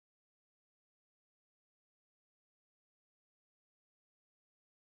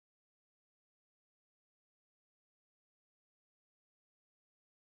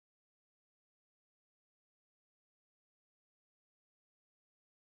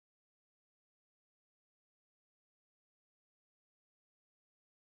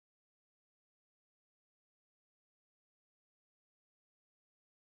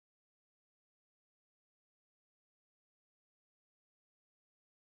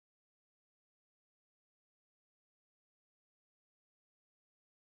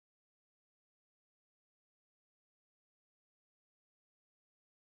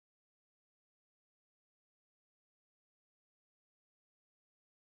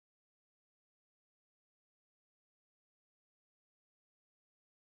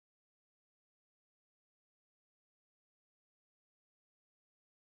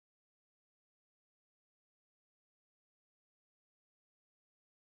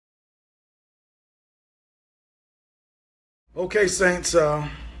Okay, Saints,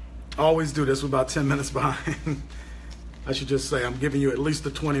 I always do this. We're about 10 minutes behind. I should just say I'm giving you at least a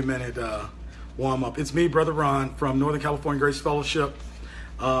 20-minute warm-up. It's me, Brother Ron, from Northern California Grace Fellowship.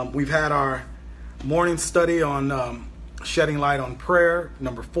 We've had our morning study on shedding light on prayer,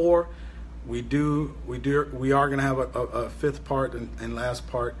 number 4. We are going to have a fifth part and last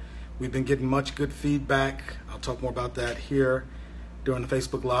part. We've been getting much good feedback. I'll talk more about that here during the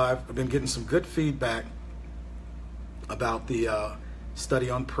Facebook Live. I've been getting some good feedback about the study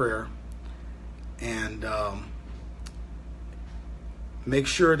on prayer, and make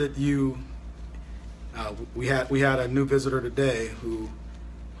sure that you we had a new visitor today who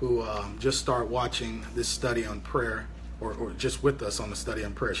just started watching this study on prayer, or just with us on the study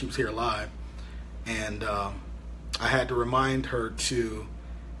on prayer. She was here live, and I had to remind her to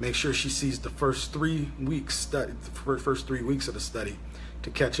make sure she sees the first 3 weeks study, the first 3 weeks of the study, to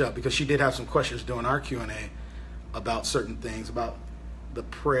catch up, because she did have some questions during our Q&A about certain things, about the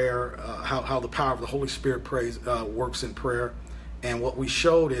prayer, how the power of the Holy Spirit works in prayer. And what we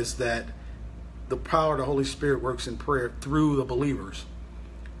showed is that the power of the Holy Spirit works in prayer through the believers.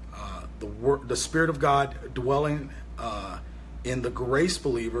 The Spirit of God dwelling in the grace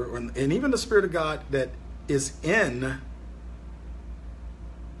believer, and even the Spirit of God that is in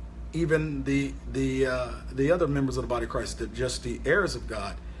even the other members of the body of Christ, just the heirs of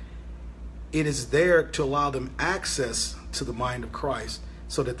God. It is there to allow them access to the mind of Christ,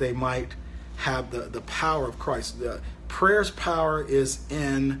 so that they might have the power of Christ. The prayer's power is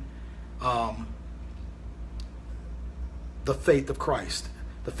in the faith of Christ.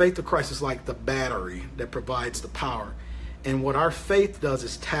 The faith of Christ is like the battery that provides the power. And what our faith does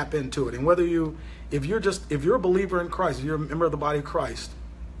is tap into it. And if you're a believer in Christ, if you're a member of the body of Christ,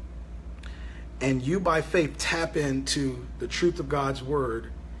 and you by faith tap into the truth of God's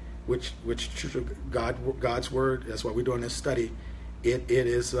word, which God's word, that's why we're doing this study. It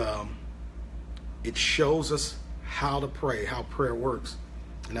shows us how to pray, how prayer works,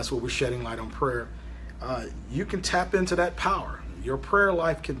 and that's what we're shedding light on prayer. You can tap into that power. Your prayer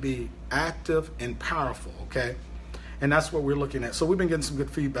life can be active and powerful, okay? And that's what we're looking at. So we've been getting some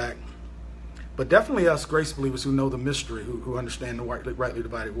good feedback, but definitely us grace believers who know the mystery, who understand the rightly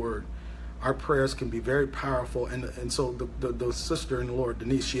divided word. Our prayers can be very powerful. And so the sister in the Lord,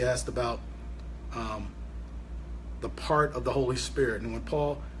 Denise, she asked about the part of the Holy Spirit. And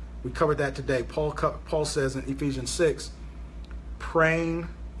we covered that today. Paul says in Ephesians 6, praying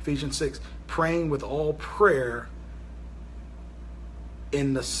with all prayer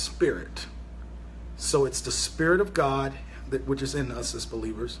in the Spirit. So it's the Spirit of God which is in us as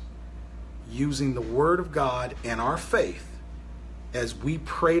believers, using the Word of God and our faith. As we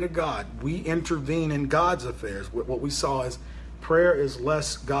pray to God, we intervene in God's affairs. What we saw is prayer is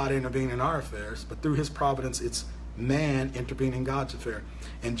less God intervening in our affairs, but through his providence, it's man intervening in God's affair.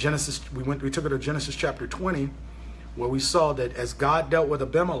 In Genesis, we took it to Genesis chapter 20, where we saw that as God dealt with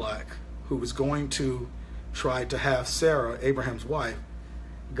Abimelech, who was going to try to have Sarah, Abraham's wife,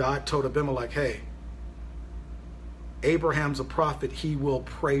 God told Abimelech, hey, Abraham's a prophet, he will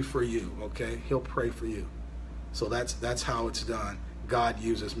pray for you, okay? He'll pray for you. So that's how it's done. God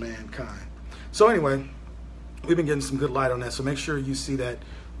uses mankind. So anyway, we've been getting some good light on that. So make sure you see that.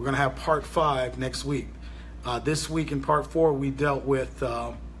 We're going to have part 5 next week. This week in part 4, we dealt with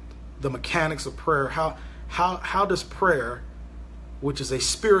the mechanics of prayer. How does prayer, which is a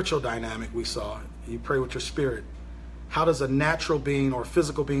spiritual dynamic we saw, you pray with your spirit. How does a natural being or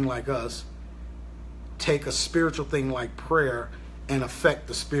physical being like us take a spiritual thing like prayer and affect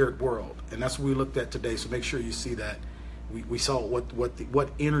the spirit world? And that's what we looked at today. So make sure you see that. We saw what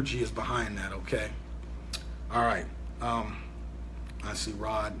energy is behind that. Okay. All right. I see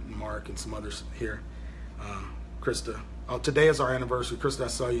Rod and Mark and some others here. Krista. Oh, today is our anniversary. Krista, I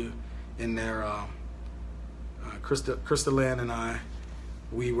saw you in there. Krista-Lynn and I,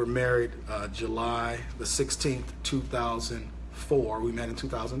 we were married July the 16th, 2004. We met in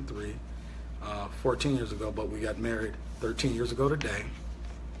 2003, 14 years ago, but we got married 13 years ago today.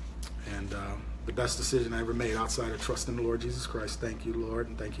 And the best decision I ever made outside of trusting the Lord Jesus Christ. Thank you, Lord,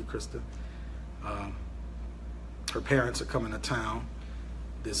 and thank you, Krista. Her parents are coming to town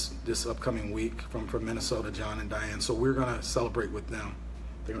this upcoming week from Minnesota, John and Diane. So we're going to celebrate with them.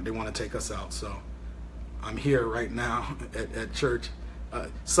 They want to take us out. So I'm here right now at church.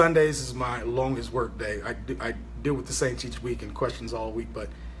 Sundays is my longest work day. I deal with the saints each week and questions all week, but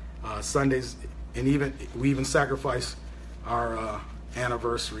Sundays, and we even sacrifice our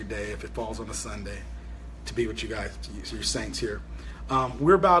anniversary day if it falls on a Sunday to be with you guys, your saints here.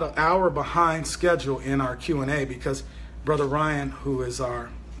 We're about an hour behind schedule in our Q&A because Brother Ryan, who is our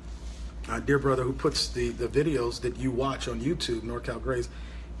dear brother who puts the videos that you watch on YouTube, Norcalgrace,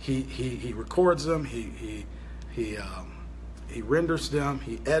 he records them, he renders them,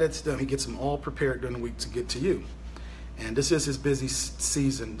 he edits them, he gets them all prepared during the week to get to you. And this is his busy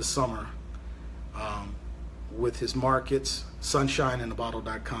season, the summer, with his markets,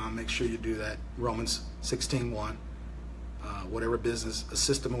 sunshineinthebottle.com. Make sure you do that. Romans 16:1. Whatever business,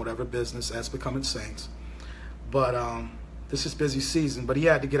 assist them in whatever business as becoming saints. But this is busy season, but he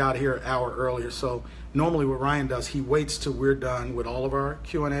had to get out of here an hour earlier. So normally what Ryan does, he waits till we're done with all of our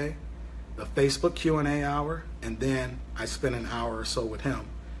Q&A, the Facebook Q&A hour, and then I spend an hour or so with him.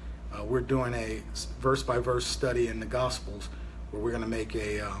 We're doing a verse-by-verse study in the Gospels where we're going to make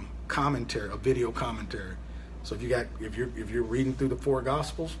a commentary, a video commentary. So if you're reading through the 4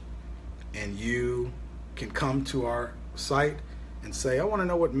 Gospels and you can come to our site and say, I want to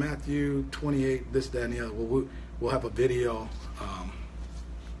know what Matthew 28, this, that, and the other. Well, we'll have a video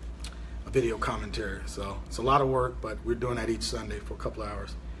commentary. So it's a lot of work, but we're doing that each Sunday for a couple of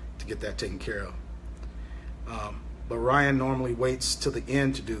hours to get that taken care of. But Ryan normally waits till the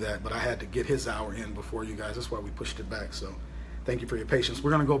end to do that, but I had to get his hour in before you guys. That's why we pushed it back. So thank you for your patience.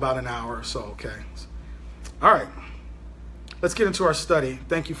 We're going to go about an hour or so, okay? All right. Let's get into our study.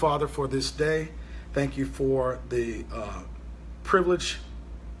 Thank you, Father, for this day. Thank you for the privilege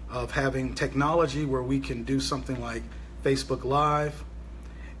of having technology where we can do something like Facebook Live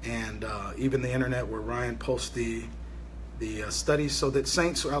and even the internet where Ryan posts the studies so that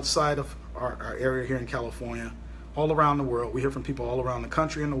saints outside of our area here in California, all around the world, we hear from people all around the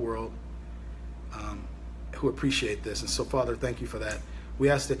country and the world who appreciate this. And so, Father, thank you for that. We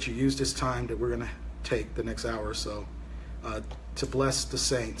ask that you use this time that we're going to take the next hour or so to bless the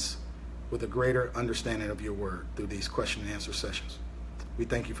saints with a greater understanding of your word through these question and answer sessions. We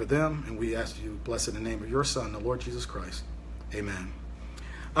thank you for them, and we ask you bless in the name of your Son, the Lord Jesus Christ. Amen.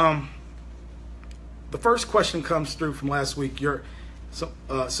 The first question comes through from last week.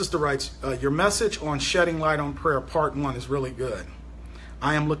 Sister writes, your message on shedding light on prayer, part 1, is really good.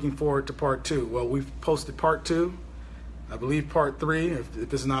 I am looking forward to part 2. Well, we've posted part 2. I believe part 3,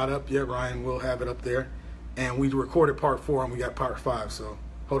 if it's not up yet, Ryan will have it up there. And we recorded part 4, and we got part 5, so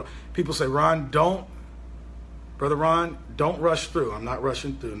hold on. People say, Brother Ron, don't rush through. I'm not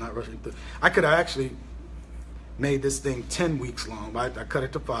rushing through, I could have actually made this thing 10 weeks long, but I cut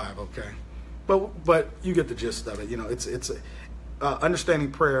it to 5, okay? But you get the gist of it. You know, it's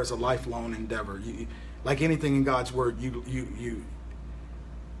understanding prayer is a lifelong endeavor. Like anything in God's word,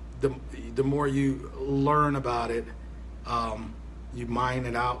 the more you learn about it, you mine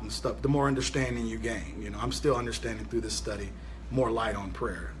it out and stuff, the more understanding you gain. You know, I'm still understanding through this study more light on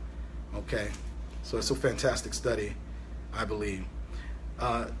prayer. Okay, so it's a fantastic study, I believe.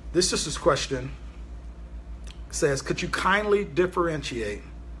 This sister's question says, could you kindly differentiate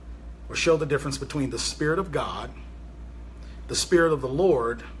or show the difference between the Spirit of God, the Spirit of the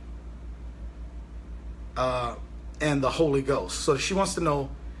Lord, and the Holy Ghost? So she wants to know,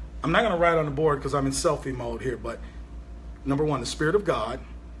 I'm not going to write on the board because I'm in selfie mode here, but number 1, the Spirit of God,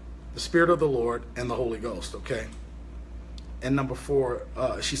 the Spirit of the Lord, and the Holy Ghost, okay? And number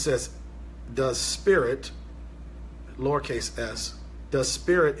 4, she says, does spirit, lowercase s, does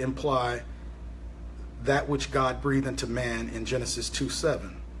spirit imply that which God breathed into man in Genesis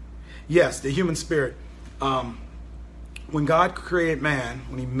 2:7? Yes, the human spirit. When God created man,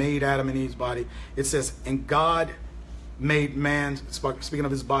 when he made Adam and Eve's body, it says, and God made man, speaking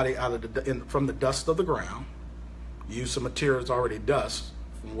of his body, out of from the dust of the ground. Used some materials already dust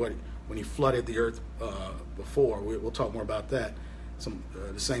from when he flooded the earth before. We'll talk more about that.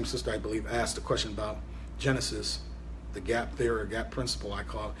 The same sister, I believe, asked a question about Genesis, the gap theory, or gap principle, I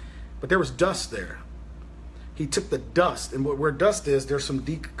call it. But there was dust there. He took the dust, and where dust is, there's some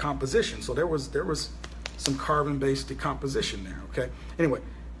decomposition. So there was some carbon-based decomposition there. Okay. Anyway,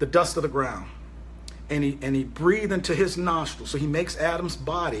 the dust of the ground, and he breathed into his nostrils. So he makes Adam's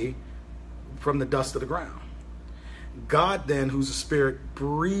body from the dust of the ground. God then, who's a spirit,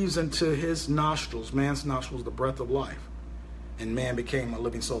 breathes into his nostrils, man's nostrils, the breath of life. And man became a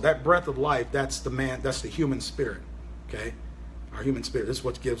living soul. That breath of life, that's the human spirit. Okay? Our human spirit, this is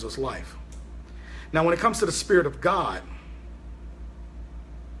what gives us life. Now, when it comes to the Spirit of God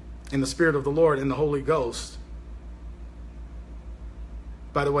and the Spirit of the Lord and the Holy Ghost,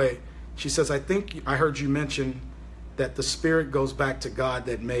 by the way, she says, I think I heard you mention that the Spirit goes back to God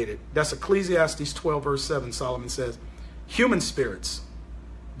that made it. That's Ecclesiastes 12, verse 7. Solomon says, human spirits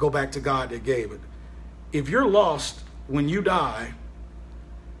go back to God that gave it. If you're lost when you die,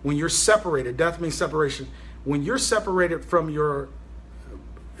 when you're separated, death means separation. When you're separated from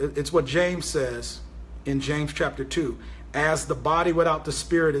it's what James says in James chapter 2. As the body without the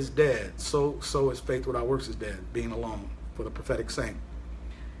spirit is dead, so is faith without works is dead, being alone for the prophetic saint.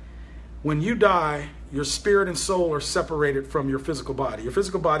 When you die, your spirit and soul are separated from your physical body. Your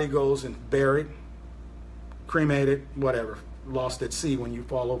physical body goes and buried, cremated, whatever, lost at sea when you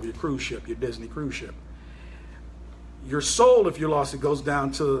fall over your cruise ship, your Disney cruise ship. Your soul, if you're lost, it goes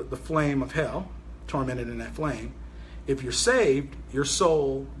down to the flame of hell, tormented in that flame. If you're saved, your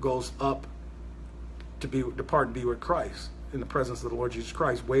soul goes up to depart and be with Christ in the presence of the Lord Jesus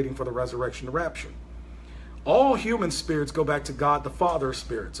Christ, waiting for the resurrection, the rapture. All human spirits go back to God, the Father of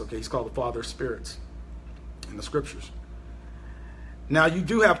spirits. Okay, he's called the Father of spirits in the scriptures. Now, you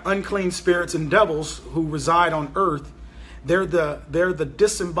do have unclean spirits and devils who reside on earth. They're the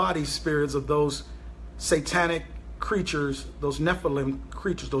disembodied spirits of those satanic creatures, those Nephilim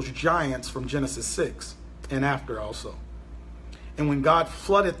creatures, those giants from Genesis 6 and after also. And when God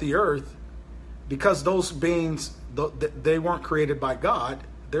flooded the earth, because those beings, they weren't created by God,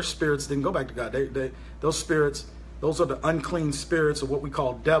 their spirits didn't go back to God. Those spirits, those are the unclean spirits of what we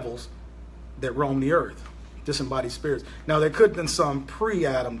call devils that roam the earth, disembodied spirits. Now, there could have been some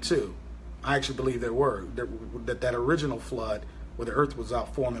pre-Adam too. I actually believe there were. That original flood where the earth was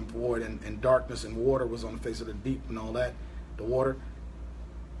out forming void and darkness and water was on the face of the deep and all that, the water,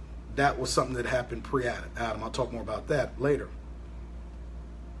 that was something that happened pre-Adam. I'll talk more about that later.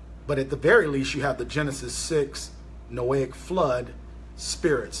 But at the very least, you have the Genesis 6 Noahic flood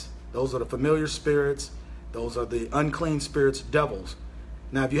spirits. Those are the familiar spirits. Those are the unclean spirits, devils.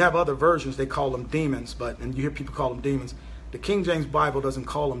 Now, if you have other versions, they call them demons, and you hear people call them demons. The King James Bible doesn't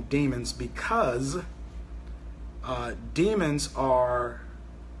call them demons because demons are,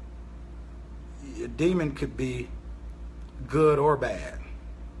 a demon could be good or bad.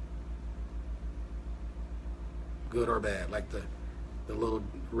 Good or bad, like the little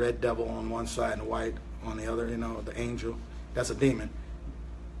red devil on one side and white on the other, the angel. That's a demon.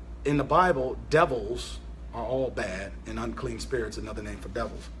 In the Bible, devils are all bad, and unclean spirits, another name for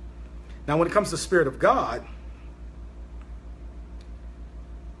devils. Now, when it comes to the Spirit of God,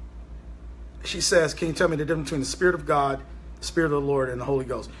 she says, can you tell me the difference between the Spirit of God, the Spirit of the Lord, and the Holy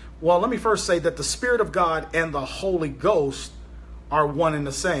Ghost? Well, let me first say that the Spirit of God and the Holy Ghost are one and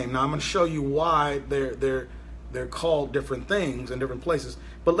the same. Now, I'm going to show you why they're called different things in different places.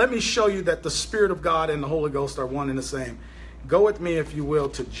 But let me show you that the Spirit of God and the Holy Ghost are one and the same. Go with me, if you will,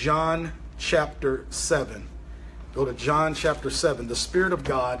 to John chapter 7. Go to John chapter 7. The Spirit of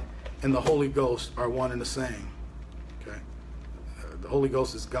God and the Holy Ghost are one and the same. Okay. The Holy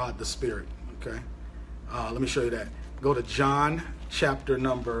Ghost is God the Spirit. Okay. Let me show you that. Go to John chapter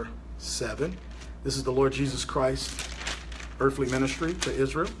number 7. This is the Lord Jesus Christ earthly ministry to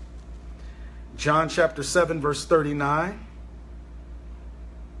Israel. John chapter 7, verse 39.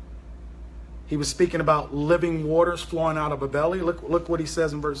 He was speaking about living waters flowing out of a belly. Look what he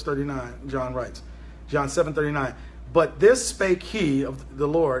says in verse 39. John writes, John 7:39. But this spake he of the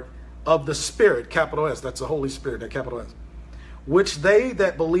Lord of the Spirit, capital S, that's the Holy Spirit, that capital S, which they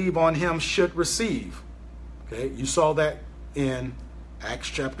that believe on him should receive. Okay, you saw that in Acts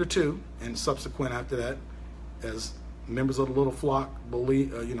chapter 2 and subsequent after that, as members of the little flock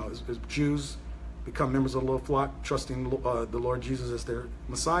believe, as Jews become members of the little flock, trusting the Lord Jesus as their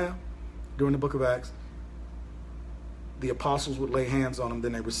Messiah. During the book of Acts, the apostles would lay hands on them,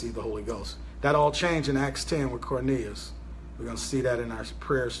 then they received the Holy Ghost. That all changed in Acts 10 with Cornelius. We're going to see that in our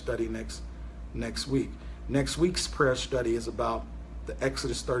prayer study next week. Next week's prayer study is about the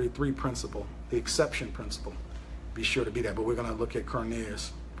Exodus 33 principle, the exception principle. Be sure to be there, but we're going to look at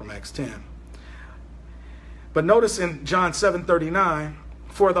Cornelius from Acts 10. But notice in John 7:39,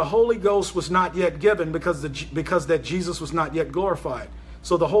 for the Holy Ghost was not yet given because that Jesus was not yet glorified.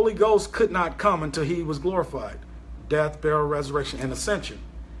 So the Holy Ghost could not come until he was glorified. Death, burial, resurrection, and ascension.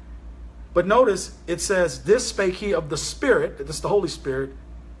 But notice it says, this spake he of the Spirit, that's the Holy Spirit,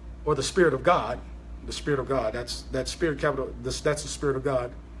 or the Spirit of God. The Spirit of God, that's that Spirit capital, that's the Spirit of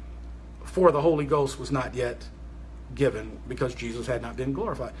God. For the Holy Ghost was not yet given because Jesus had not been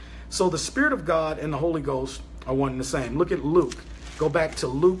glorified. So the Spirit of God and the Holy Ghost are one and the same. Look at Luke. Go back to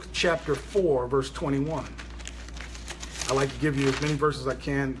Luke chapter 4, verse 21. I like to give you as many verses as I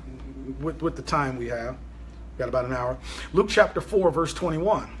can with the time we have. We've got about an hour. Luke chapter 4, verse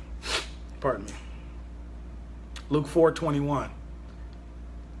 21. Pardon me. Luke 4:21.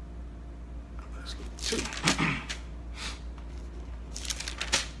 Let's go to.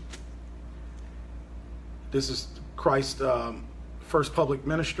 This is Christ's first public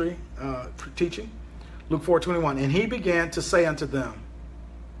ministry teaching. Luke 4:21. And he began to say unto them.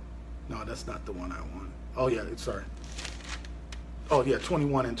 No, that's not the one I want. Oh, yeah, sorry. Oh, yeah,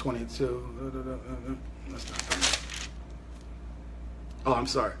 21 and 22. That's not the one. Oh, I'm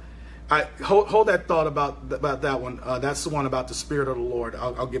sorry. Hold that thought about that one. That's the one about the Spirit of the Lord.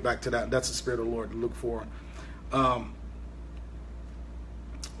 I'll get back to that. That's the Spirit of the Lord. Luke 4.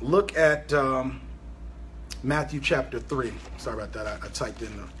 Look at Matthew chapter 3. Sorry about that. I typed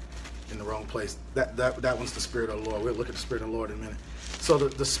in the wrong place. That one's the Spirit of the Lord. We'll look at the Spirit of the Lord in a minute. So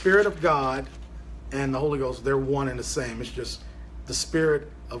the Spirit of God and the Holy Ghost, they're one and the same. It's just the Spirit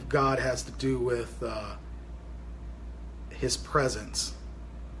of God has to do with His presence.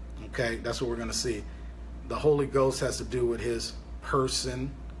 Okay, that's what we're going to see. The Holy Ghost has to do with His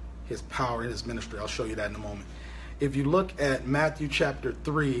person, His power, and His ministry. I'll show you that in a moment. If you look at Matthew chapter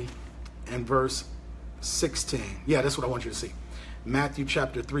 3 and verse 16. Yeah, that's what I want you to see. Matthew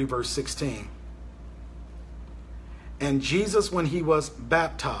chapter 3, verse 16. And Jesus, when He was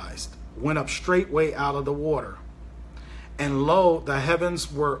baptized, went up straightway out of the water. And lo, the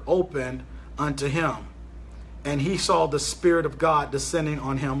heavens were opened unto Him. And He saw the Spirit of God descending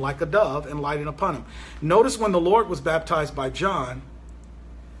on Him like a dove and lighting upon Him. Notice when the Lord was baptized by John,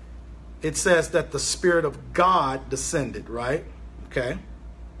 it says that the Spirit of God descended, right? Okay.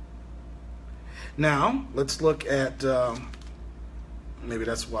 Now, let's look at, maybe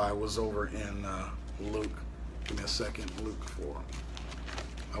that's why I was over in Luke. Give me a second, Luke 4.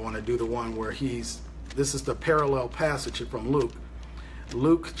 I want to do the one where this is the parallel passage from Luke.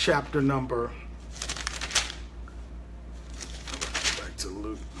 Luke chapter number, back to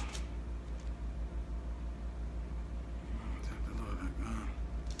Luke.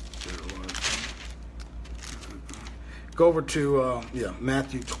 Go over to,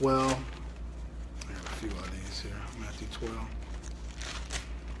 Matthew 12. I have a few of these here. Matthew 12.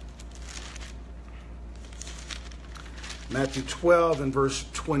 Matthew 12 and verse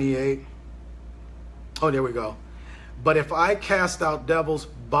 28. Oh, there we go. But if I cast out devils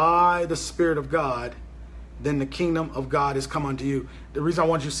by the Spirit of God, then the kingdom of God is come unto you. The reason I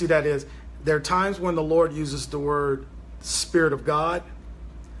want you to see that is there are times when the Lord uses the word Spirit of God.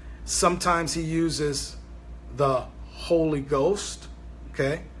 Sometimes He uses the Holy Ghost.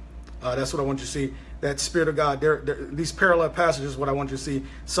 Okay. That's what I want you to see. That Spirit of God. These parallel passages, what I want you to see.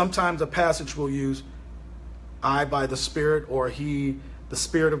 Sometimes a passage will use I by the Spirit, or the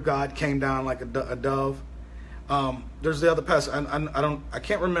Spirit of God came down like a dove. There's the other passage. I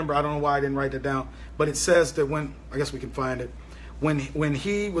can't remember. I don't know why I didn't write it down. But it says that I guess we can find it. When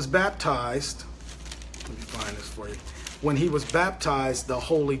He was baptized, let me find this for you. When He was baptized, the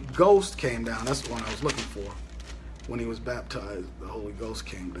Holy Ghost came down. That's the one I was looking for. When He was baptized, the Holy Ghost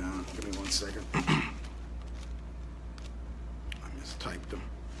came down. Give me 1 second. I mistyped them.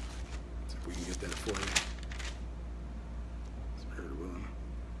 See if we can get that for you. Spirit willing.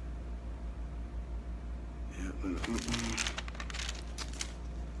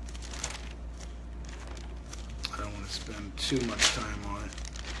 I don't want to spend too much time on it.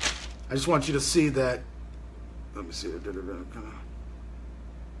 I just want you to see that. Let me see.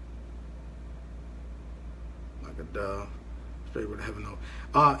 Like a dove, straightway to heaven.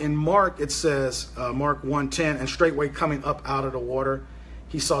 In Mark, it says, Mark 1:10, and straightway coming up out of the water,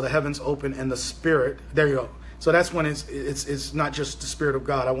 He saw the heavens open and the Spirit. There you go. So that's when it's not just the Spirit of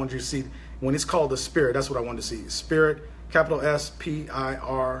God. I want you to see when it's called the Spirit. That's what I want to see. Spirit, capital S-P-I-R-I-T.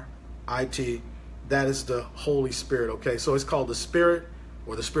 That is the Holy Spirit. Okay, so it's called the Spirit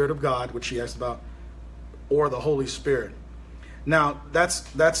or the Spirit of God, which she asked about, or the Holy Spirit. Now, that's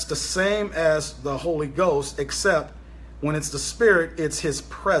the same as the Holy Ghost, except when it's the Spirit, it's His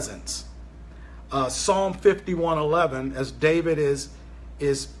presence. Psalm 51:11, as David is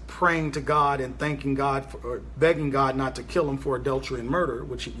praying to God and thanking God or begging God not to kill him for adultery and murder,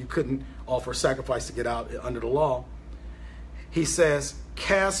 which you couldn't offer sacrifice to get out under the law. He says,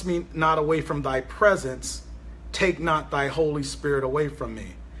 "Cast me not away from Thy presence, take not Thy Holy Spirit away from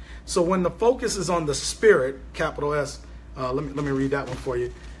me." So when the focus is on the Spirit, capital S. Let me read that one for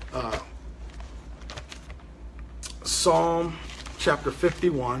you. Psalm chapter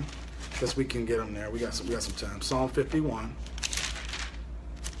 51. Guess we can get them there. We got some time. Psalm 51,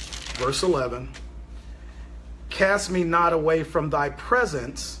 verse 11. Cast me not away from Thy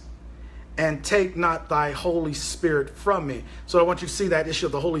presence, and take not Thy Holy Spirit from me. So I want you to see that issue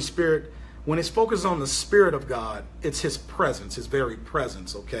of the Holy Spirit. When it's focused on the Spirit of God, it's His presence, His very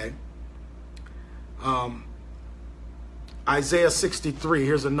presence. Okay. Isaiah 63,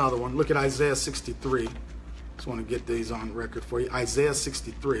 here's another one. Look at Isaiah 63. Just want to get these on record for you. Isaiah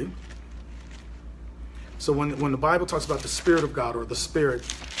 63. So when the Bible talks about the Spirit of God or the Spirit,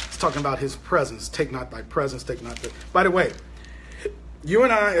 it's talking about His presence. Take not Thy presence, take not the... By the way, You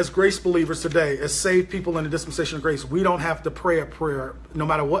and I, as grace believers today, as saved people in the dispensation of grace, we don't have to pray a prayer, no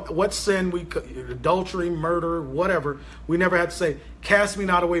matter what sin we, adultery, murder, whatever. We never have to say, cast me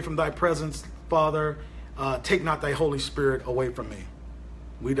not away from thy presence, Father. Take not thy Holy Spirit away from me.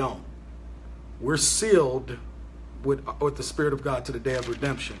 We don't. We're sealed with the Spirit of God to the day of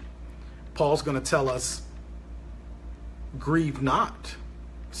redemption. Paul's going to tell us, grieve not.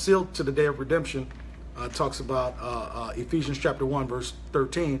 Sealed to the day of redemption. Talks about Ephesians chapter 1, verse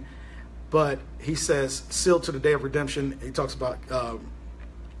 13. But he says, sealed to the day of redemption. He talks about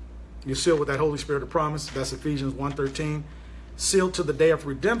you're sealed with that Holy Spirit of promise. That's Ephesians 1:13. Sealed to the day of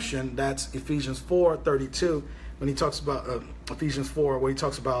redemption. That's Ephesians 4:32. When he talks about Ephesians 4, where he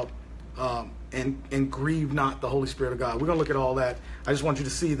talks about and grieve not the Holy Spirit of God. We're going to look at all that. I just want you to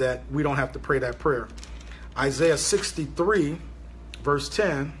see that we don't have to pray that prayer. Isaiah 63, verse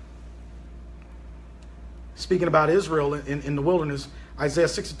 10. Speaking about Israel in the wilderness, Isaiah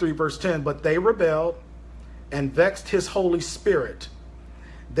 63, verse 10, but they rebelled and vexed his Holy Spirit.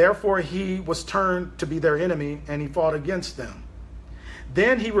 Therefore he was turned to be their enemy, and he fought against them.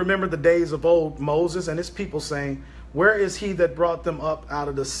 Then he remembered the days of old, Moses and his people, saying, where is he that brought them up out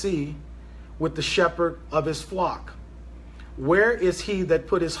of the sea with the shepherd of his flock? Where is he that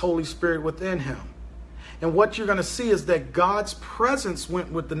put his Holy Spirit within him? And what you're going to see is that God's presence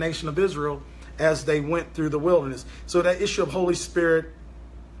went with the nation of Israel as they went through the wilderness. So that issue of Holy Spirit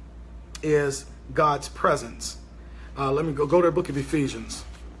is God's presence. Let me go to the book of Ephesians.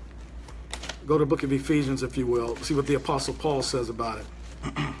 Go to the book of Ephesians, if you will. See what the Apostle Paul says about it.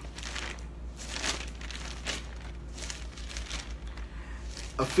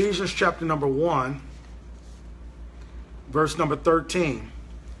 Ephesians chapter number 1, verse number 13.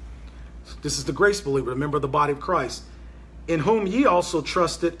 This is the grace believer, a member of the body of Christ, in whom ye also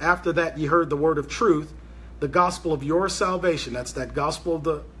trusted after that ye heard the word of truth, the gospel of your salvation. That's that gospel of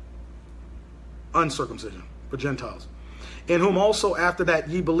the uncircumcision for Gentiles. In whom also after that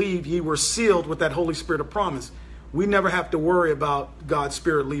ye believed, ye were sealed with that Holy Spirit of promise. We never have to worry about God's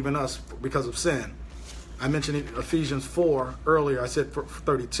Spirit leaving us because of sin. I mentioned Ephesians 4 earlier. I said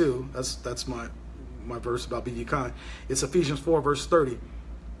 32. That's my verse about be ye kind. It's Ephesians 4 verse 30.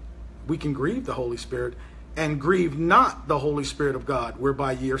 We can grieve the Holy Spirit, and grieve not the Holy Spirit of God,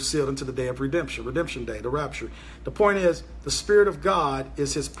 whereby ye are sealed unto the day of redemption day, the rapture. The point is, the Spirit of God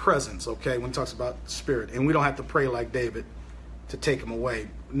is his presence, okay, when he talks about Spirit. And we don't have to pray like David to take him away.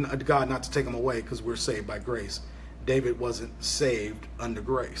 God not to take him away, because we're saved by grace. David wasn't saved under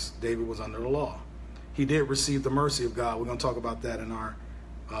grace. David was under the law. He did receive the mercy of God. We're going to talk about that in our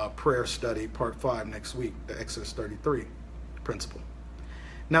prayer study, part 5 next week, the Exodus 33 principle.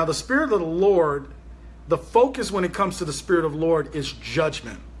 Now, the Spirit of the Lord, the focus when it comes to the Spirit of the Lord is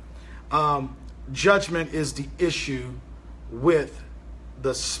judgment. Judgment is the issue with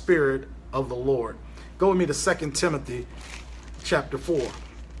the Spirit of the Lord. Go with me to 2 Timothy chapter 4.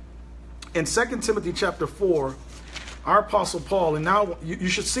 In 2 Timothy chapter 4, our Apostle Paul, and now you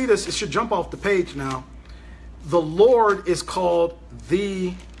should see this, it should jump off the page now. The Lord is called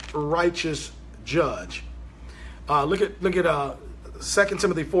the righteous judge. Look at 2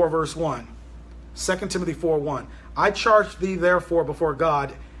 Timothy 4 verse 1. 2 Timothy 4:1. I charge thee therefore before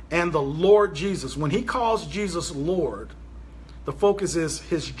God and the Lord Jesus. When he calls Jesus Lord, the focus is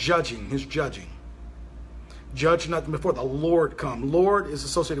his judging. Judge nothing before the Lord come. Lord is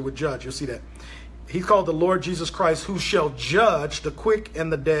associated with judge. You'll see that. He's called the Lord Jesus Christ, who shall judge the quick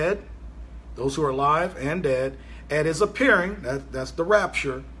and the dead, those who are alive and dead, at his appearing, that's the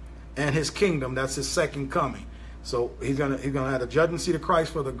rapture, and his kingdom, that's his second coming. So he's gonna have the judgment seat of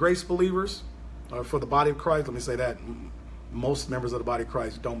Christ for the grace believers, or for the body of Christ. Let me say that most members of the body of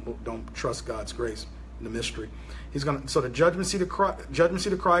Christ don't trust God's grace in the mystery. So the judgment seat of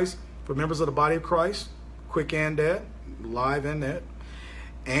Christ for members of the body of Christ, quick and dead, alive and dead,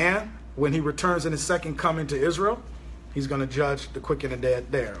 and when he returns in his second coming to Israel, he's going to judge the quick and the dead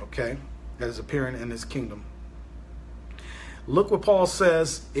there. Okay, that is appearing in his kingdom. Look what Paul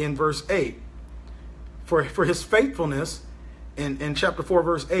says in verse 8. For his faithfulness, in chapter 4,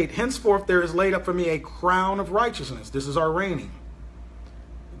 verse 8, henceforth there is laid up for me a crown of righteousness. This is our reigning.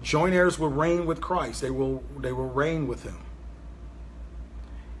 Joint-heirs will reign with Christ. They will reign with him.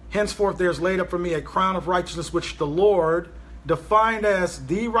 Henceforth there is laid up for me a crown of righteousness, which the Lord, defined as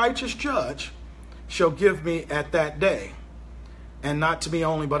the righteous judge, shall give me at that day. And not to me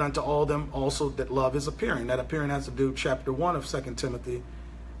only, but unto all them also that love his appearing. That appearing has to do chapter 1 of 2 Timothy.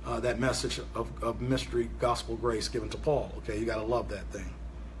 That message of mystery, gospel grace given to Paul. Okay, you got to love that thing.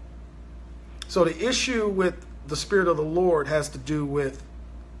 So the issue with the Spirit of the Lord has to do with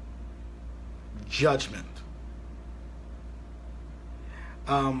judgment.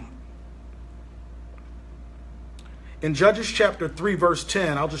 In Judges chapter 3, verse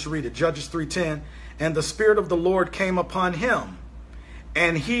 10, I'll just read it. Judges 3:10, and the Spirit of the Lord came upon him,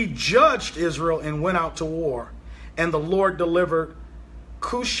 and he judged Israel and went out to war. And the Lord delivered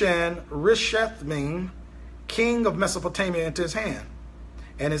Cushan-Rishathaim, king of Mesopotamia, into his hand.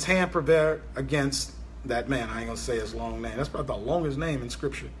 And his hand prevailed against that man. I ain't going to say his long name. That's probably the longest name in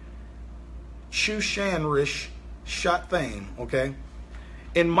Scripture. Cushan-Rishathaim, okay?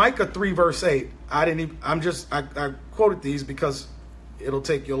 In Micah 3, verse 8, I quoted these because it'll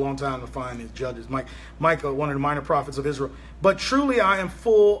take you a long time to find these judges. Micah, one of the minor prophets of Israel. But truly I am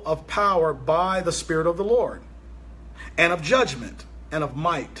full of power by the Spirit of the Lord, and of judgment, and of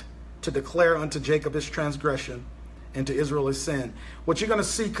might, to declare unto Jacob his transgression, and to Israel his sin. What you're going to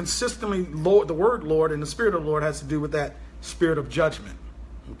see consistently, Lord, the word Lord and the Spirit of the Lord has to do with that spirit of judgment.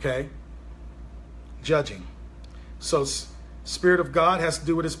 Okay? Judging. So Spirit of God has to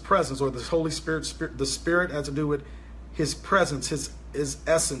do with his presence, or the Holy Spirit. The Spirit has to do with his presence, his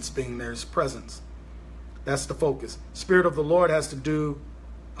essence being there, his presence. That's the focus. Spirit of the Lord has to do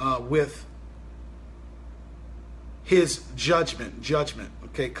with his judgment,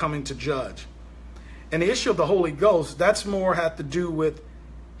 okay, coming to judge. And the issue of the Holy Ghost, that's more had to do with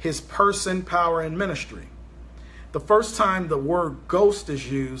his person, power, and ministry. The first time the word ghost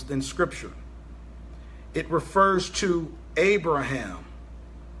is used in Scripture, it refers to Abraham.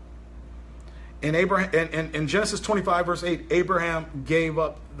 In Genesis 25, verse 8, Abraham gave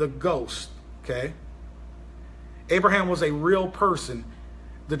up the ghost, okay? Abraham was a real person.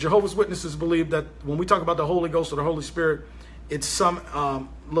 The Jehovah's Witnesses believe that when we talk about the Holy Ghost or the Holy Spirit, it's some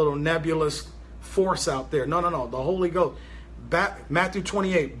little nebulous force out there. No. The Holy Ghost. Matthew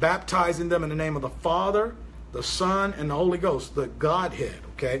 28, baptizing them in the name of the Father, the Son, and the Holy Ghost, the Godhead,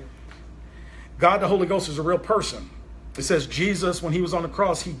 okay? God, the Holy Ghost, is a real person. It says Jesus, when he was on the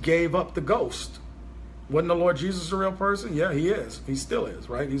cross, he gave up the ghost. Wasn't the Lord Jesus a real person? Yeah, he is. He still is,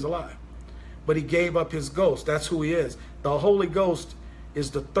 right? He's alive. But he gave up his ghost. That's who he is. The Holy Ghost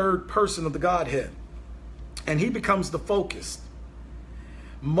is the third person of the Godhead. And he becomes the focus.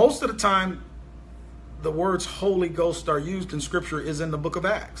 Most of the time, the words Holy Ghost are used in Scripture is in the book of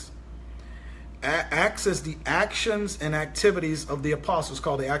Acts. Acts is the actions and activities of the apostles,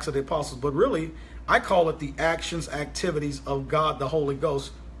 called the Acts of the Apostles. But really, I call it the actions, activities of God, the Holy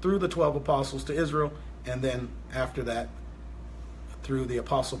Ghost, through the 12 apostles to Israel, and then after that, through the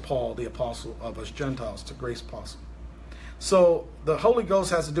apostle Paul, the apostle of us Gentiles, to Grace Apostle. So the Holy Ghost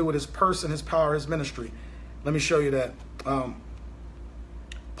has to do with his person, his power, his ministry. Let me show you that.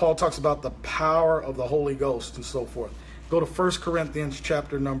 Paul talks about the power of the Holy Ghost and so forth. Go to 1 Corinthians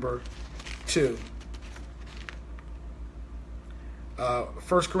chapter number 2.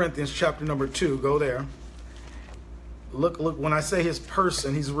 1 Corinthians chapter number 2. Go there. Look, when I say his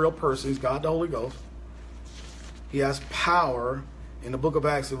person, he's a real person. He's God the Holy Ghost. He has power. In the book of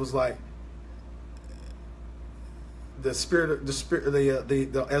Acts, it was like as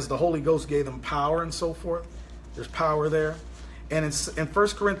the Holy Ghost gave them power and so forth. There's power there. And in 1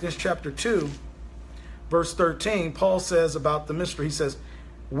 Corinthians chapter 2, verse 13, Paul says about the mystery, he says,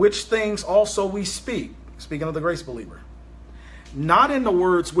 which things also we speak, speaking of the grace believer, not in the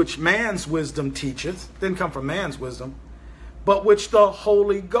words which man's wisdom teacheth, didn't come from man's wisdom, but which the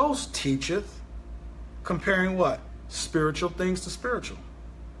Holy Ghost teacheth, comparing what? Spiritual things to spiritual.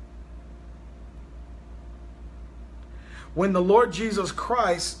 When the Lord Jesus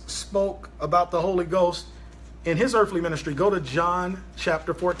Christ spoke about the Holy Ghost in his earthly ministry, go to John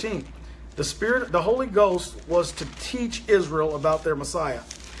chapter 14. The Holy Ghost was to teach Israel about their Messiah.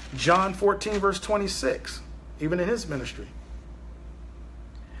 John 14, verse 26, even in his ministry.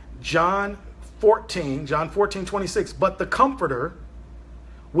 John 14, 26, but the Comforter,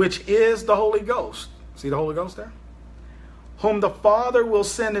 which is the Holy Ghost. See the Holy Ghost there? Whom the Father will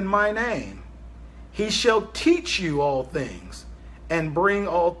send in my name. He shall teach you all things and bring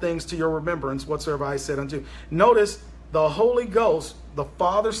all things to your remembrance whatsoever I said unto you. Notice the Holy Ghost, the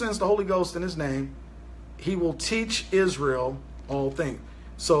Father sends the Holy Ghost in his name. He will teach Israel all things.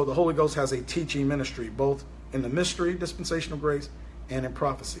 So the Holy Ghost has a teaching ministry, both in the mystery, dispensation of grace, and in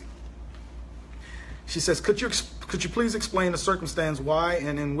prophecy. She says, could you please explain the circumstance why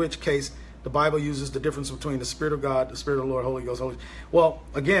and in which case the Bible uses the difference between the Spirit of God, the Spirit of the Lord, Holy Ghost, Well,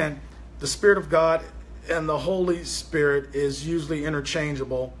 again, the Spirit of God and the Holy Spirit is usually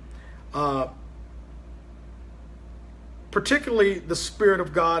interchangeable. Particularly the Spirit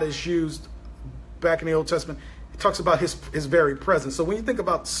of God is used back in the Old Testament. It talks about his very presence. So when you think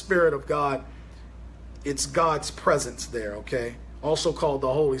about the Spirit of God, it's God's presence there, okay? Also called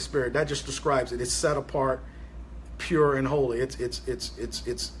the Holy Spirit. That just describes it. It's set apart, pure and holy.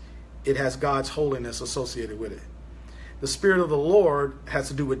 It has God's holiness associated with it. The Spirit of the Lord has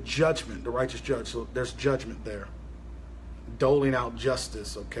to do with judgment, the righteous judge. So there's judgment there, doling out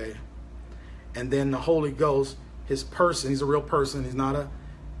justice, okay? And then the Holy Ghost, his person, he's a real person. He's not a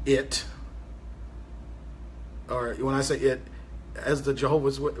it. Or when I say it, as the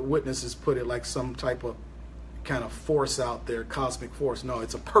Jehovah's Witnesses put it, like some type of kind of force out there, cosmic force. No,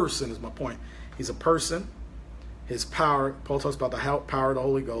 it's a person is my point. He's a person. His power, Paul talks about the power of the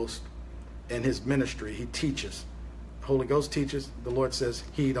Holy Ghost and his ministry. He teaches. The Holy Ghost teaches. The Lord says,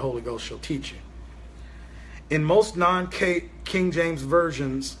 he, the Holy Ghost, shall teach you. In most non-King James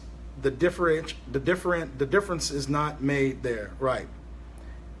versions, the difference is not made there. Right.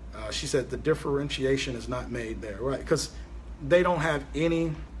 She said the differentiation is not made there. Right. Because they don't have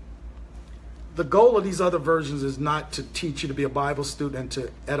any. The goal of these other versions is not to teach you to be a Bible student and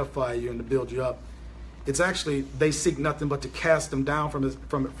to edify you and to build you up. It's actually, they seek nothing but to cast them down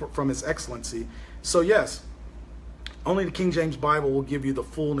from his excellency. So yes, only the King James Bible will give you the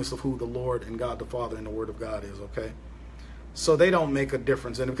fullness of who the Lord and God the Father and the Word of God is, okay? So they don't make a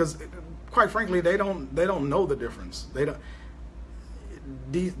difference in it because, quite frankly, they don't know the difference. They don't.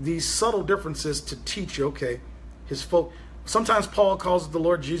 These subtle differences to teach you, okay, his folk. Sometimes Paul calls the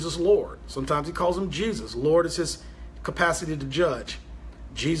Lord Jesus Lord. Sometimes he calls him Jesus. Lord is his capacity to judge.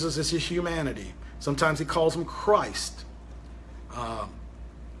 Jesus is his humanity. Sometimes he calls him Christ,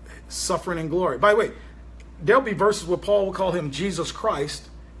 suffering and glory. By the way, there'll be verses where Paul will call him Jesus Christ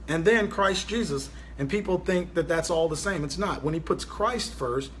and then Christ Jesus. And people think that that's all the same. It's not. When he puts Christ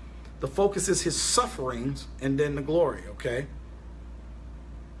first, the focus is his sufferings and then the glory, okay?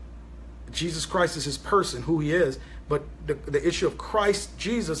 Jesus Christ is his person, who he is. But the issue of Christ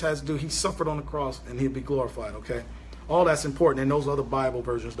Jesus has to do, he suffered on the cross and he'll be glorified, okay? All that's important, and those other Bible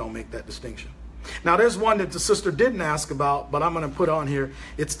versions don't make that distinction. Now, there's one that the sister didn't ask about, but I'm going to put on here.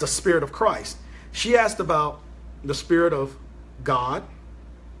 It's the Spirit of Christ. She asked about the Spirit of God,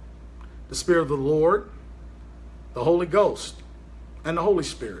 the Spirit of the Lord, the Holy Ghost, and the Holy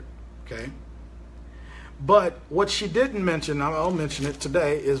Spirit, okay? But what she didn't mention, I'll mention it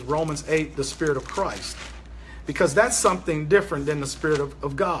today, is Romans 8, the Spirit of Christ, because that's something different than the Spirit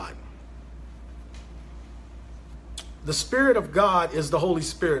of God. The Spirit of God is the Holy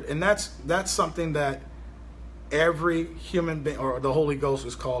Spirit, and that's something that every human being, or the Holy Ghost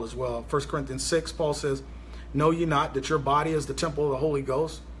is called as well. 1 Corinthians 6, Paul says, know ye not that your body is the temple of the Holy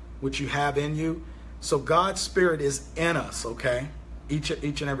Ghost, which you have in you? So God's Spirit is in us, okay? Each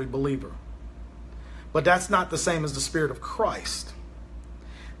and every believer. But that's not the same as the Spirit of Christ.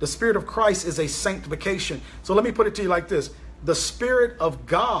 The Spirit of Christ is a sanctification. So let me put it to you like this. The Spirit of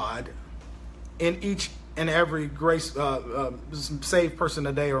God in each and every grace saved person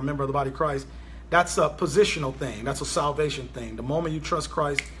today or a member of the body of Christ, that's a positional thing. That's a salvation thing. The moment you trust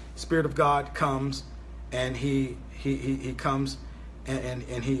Christ, Spirit of God comes, and he comes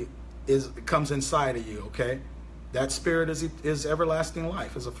and he comes inside of you, okay? That Spirit is everlasting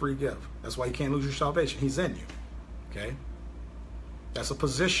life, is a free gift. That's why you can't lose your salvation. He's in you, okay? That's a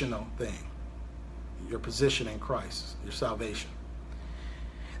positional thing. Your position in Christ, your salvation.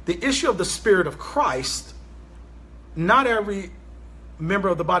 The issue of the Spirit of Christ, not every member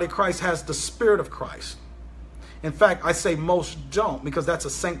of the body of Christ has the Spirit of Christ. In fact, I say most don't, because that's a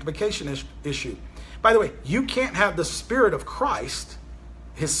sanctification issue. By the way, you can't have the Spirit of Christ,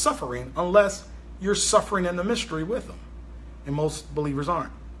 his suffering, unless you're suffering in the mystery with him. And most believers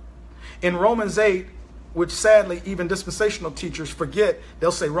aren't. In Romans 8, which sadly even dispensational teachers forget,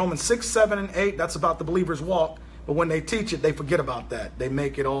 they'll say Romans 6, 7, and 8, that's about the believer's walk. But when they teach it, they forget about that. They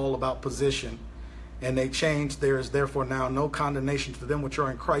make it all about position. And they change, there is therefore now no condemnation to them which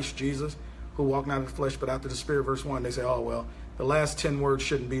are in Christ Jesus, who walk not in the flesh, but after the Spirit. Verse 1, they say, oh, well, the last 10 words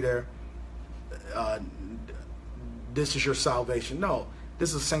shouldn't be there. This is your salvation. No,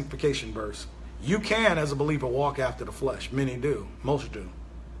 this is a sanctification verse. You can, as a believer, walk after the flesh. Many do. Most do.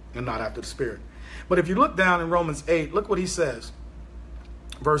 And not after the Spirit. But if you look down in Romans 8, look what he says.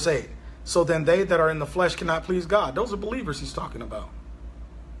 Verse 8. So then they that are in the flesh cannot please God. Those are believers he's talking about.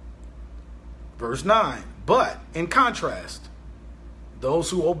 Verse 9. But in contrast, those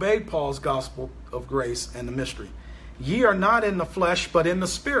who obeyed Paul's gospel of grace and the mystery, ye are not in the flesh, but in the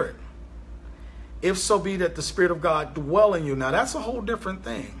Spirit. If so be that the Spirit of God dwell in you. Now that's a whole different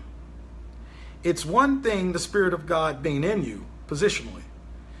thing. It's one thing, the Spirit of God being in you, positionally.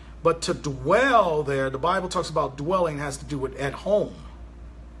 But to dwell there, the Bible talks about dwelling has to do with at home.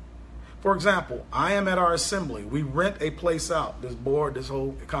 For example, I am at our assembly. We rent a place out, this board, this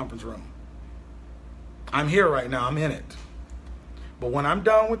whole conference room. I'm here right now. I'm in it. But when I'm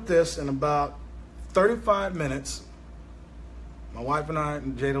done with this in about 35 minutes, My wife and I,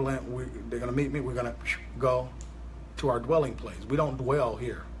 and Jada-Lynn, they're going to meet me. We're going to go to our dwelling place. We don't dwell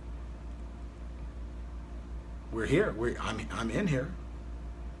here. We're here. I'm in here.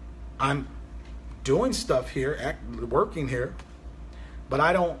 I'm doing stuff here, working here, but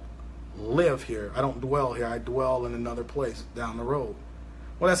I don't live here. I don't dwell here. I dwell in another place down the road.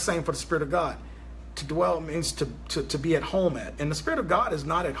 Well, that's the same for the Spirit of God. To dwell means to be at home at. And the Spirit of God is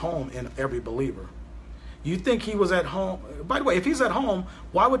not at home in every believer. You think he was at home? By the way, if he's at home,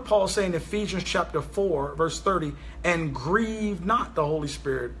 why would Paul say in Ephesians chapter 4, verse 30, and grieve not the Holy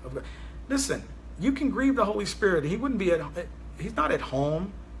Spirit of God? Listen, you can grieve the Holy Spirit. He wouldn't be he's not at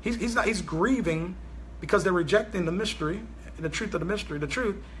home. He's grieving because they're rejecting the mystery, the truth of the mystery, the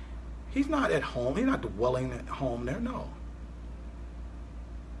truth. He's not at home. He's not dwelling at home there. No.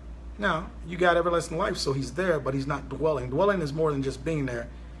 Now, you got everlasting life, so he's there, but he's not dwelling. Dwelling is more than just being there.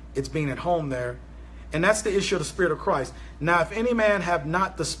 It's being at home there. And that's the issue of the Spirit of Christ. Now, if any man have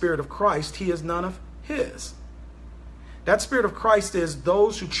not the Spirit of Christ, he is none of his. That Spirit of Christ is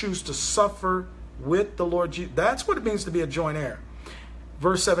those who choose to suffer with the Lord Jesus. That's what it means to be a joint heir.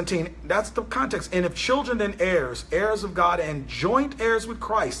 Verse 17, that's the context. And if children, then heirs, heirs of God, and joint heirs with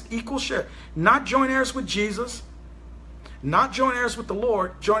Christ, equal share. Not joint heirs with Jesus, not joint heirs with the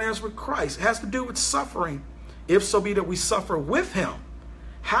Lord, joint heirs with Christ. It has to do with suffering, if so be that we suffer with him.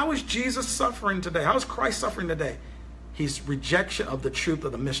 How is Jesus suffering today? How is Christ suffering today? His rejection of the truth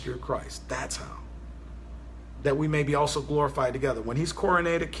of the mystery of Christ. That's how. That we may be also glorified together. When he's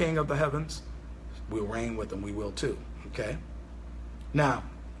coronated King of the heavens, we'll reign with him. We will too. Okay? Now,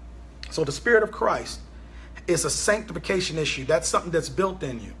 so the Spirit of Christ is a sanctification issue. That's something that's built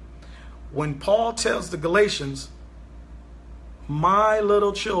in you. When Paul tells the Galatians, my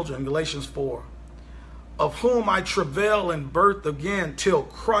little children, Galatians 4, of whom I travail in birth again till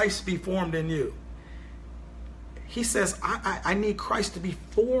Christ be formed in you. He says, I need Christ to be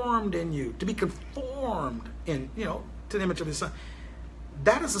formed in you, to be conformed in, to the image of his Son.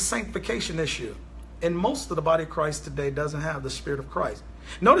 That is a sanctification issue. And most of the body of Christ today doesn't have the Spirit of Christ.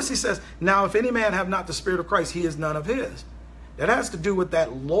 Notice he says, now if any man have not the Spirit of Christ, he is none of his. That has to do with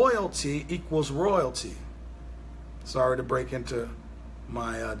that loyalty equals royalty. Sorry to break into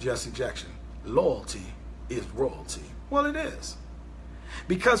my just ejection. Loyalty is royalty. Well, it is.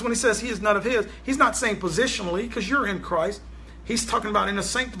 Because when he says he is none of his, he's not saying positionally, because you're in Christ. He's talking about in the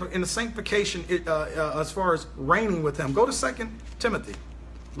sanctification as far as reigning with him. Go to 2 Timothy.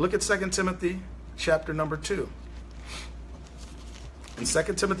 Look at 2 Timothy chapter number 2. In 2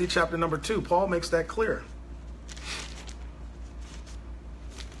 Timothy chapter number 2, Paul makes that clear.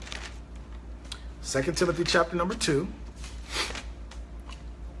 2 Timothy chapter number 2.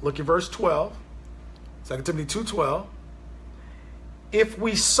 Look at verse 12. 2 Timothy 2:12. If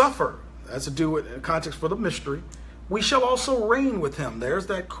we suffer, that's to do with context for the mystery, we shall also reign with him. There's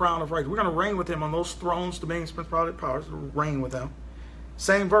that crown of righteousness. We're going to reign with him on those thrones, dominions, principalities, powers. Reign with him.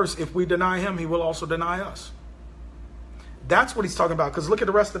 Same verse. If we deny him, he will also deny us. That's what he's talking about. Because look at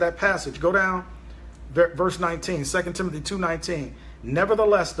the rest of that passage. Go down, verse 19, 2 Timothy 2:19.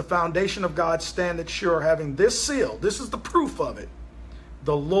 Nevertheless, the foundation of God standeth sure, having this seal. This is the proof of it.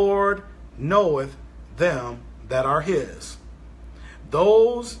 The Lord knoweth them that are his.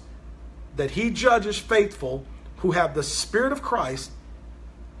 Those that he judges faithful, who have the Spirit of Christ,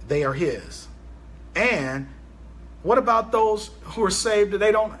 they are his. And what about those who are saved?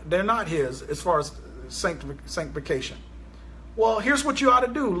 They're not his as far as sanctification. Well, here's what you ought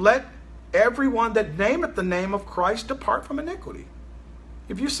to do. Let everyone that nameth the name of Christ depart from iniquity.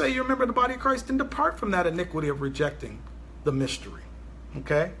 If you say you're a member of the body of Christ, then depart from that iniquity of rejecting the mystery.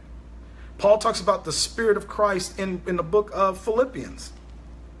 Okay? Paul talks about the Spirit of Christ in the book of Philippians.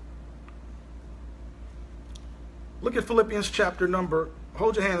 Look at Philippians chapter number,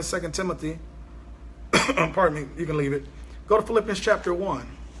 hold your hand in 2 Timothy. Pardon me, you can leave it. Go to Philippians chapter 1.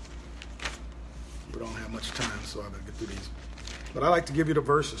 We don't have much time, so I better get through these. But I like to give you the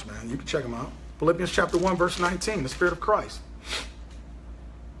verses, man. You can check them out. Philippians chapter 1, verse 19, the Spirit of Christ.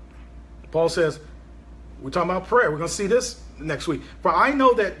 Paul says, we're talking about prayer. We're going to see this next week. For I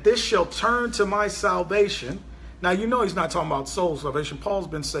know that this shall turn to my salvation. Now, you know he's not talking about soul salvation. Paul's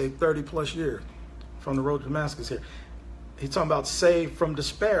been saved 30 plus years from the road to Damascus here. He's talking about saved from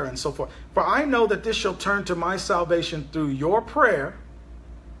despair and so forth. For I know that this shall turn to my salvation through your prayer.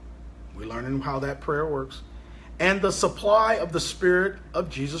 We're learning how that prayer works. And the supply of the Spirit of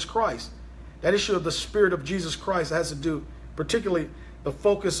Jesus Christ. That issue of the Spirit of Jesus Christ has to do, particularly the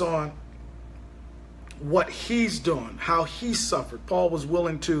focus on what he's doing, how he suffered. Paul was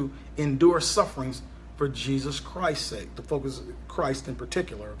willing to endure sufferings for Jesus Christ's sake. The focus of Christ in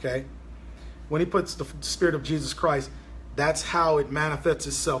particular, okay? When he puts the Spirit of Jesus Christ, That's how it manifests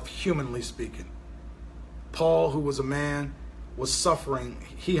itself, humanly speaking. Paul, who was a man, was suffering.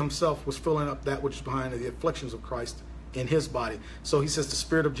 He himself was filling up that which is behind the afflictions of Christ in his body. So he says the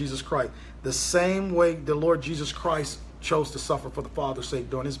Spirit of Jesus Christ. The same way the Lord Jesus Christ chose to suffer for the Father's sake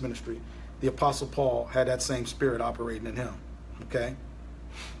during his ministry, the Apostle Paul had that same Spirit operating in him. Okay?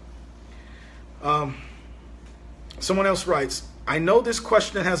 Someone else writes, I know this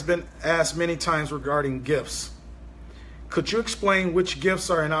question has been asked many times regarding gifts. Could you explain which gifts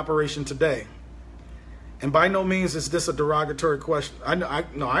are in operation today? And by no means is this a derogatory question. I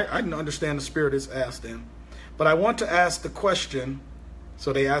understand the Spirit is asked in. But I want to ask the question,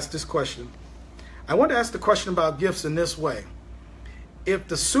 so they asked this question. I want to ask the question about gifts in this way. If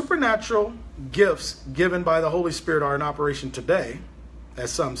the supernatural gifts given by the Holy Spirit are in operation today,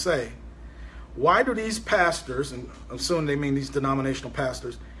 as some say, why do these pastors, and I'm assuming they mean these denominational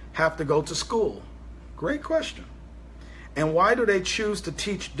pastors, have to go to school? Great question. And why do they choose to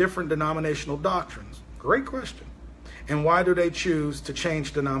teach different denominational doctrines? Great question. And why do they choose to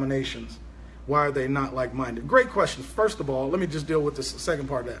change denominations? Why are they not like-minded? Great questions. First of all, let me just deal with this second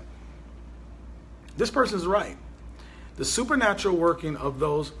part of that. This person is right. The supernatural working of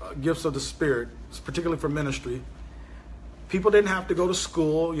those gifts of the Spirit, particularly for ministry, people didn't have to go to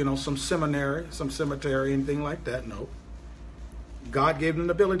school, some seminary, anything like that. No. God gave them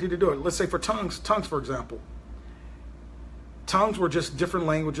the ability to do it. Let's say for tongues, for example. Tongues were just different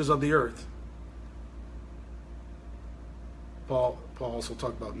languages of the earth. Paul also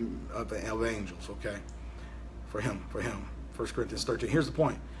talked about of angels, okay? For him. 1 Corinthians 13. Here's the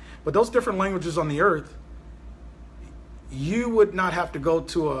point. But those different languages on the earth, you would not have to go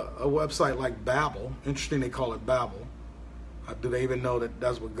to a website like Babel. Interesting they call it Babel. Do they even know that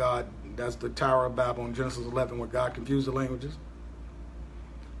that's the Tower of Babel in Genesis 11 where God confused the languages?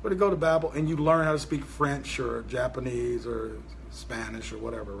 But to go to Babel and you learn how to speak French or Japanese or Spanish or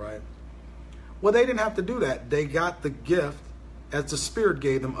whatever, right? Well, they didn't have to do that. They got the gift as the Spirit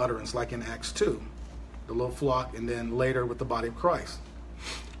gave them utterance, like in Acts 2, the little flock, and then later with the body of Christ.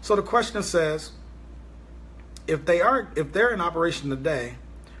 So the question says, if they're in operation today,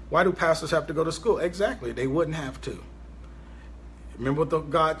 why do pastors have to go to school? Exactly, they wouldn't have to. Remember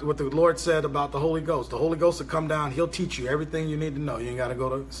what the Lord said about the Holy Ghost. The Holy Ghost will come down, he'll teach you everything you need to know. You ain't got to go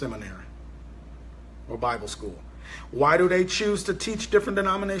to seminary or Bible school. Why do they choose to teach different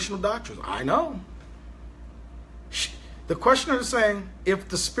denominational doctrines? I know. The questioner is saying, if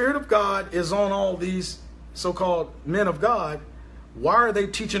the Spirit of God is on all these so-called men of God, why are they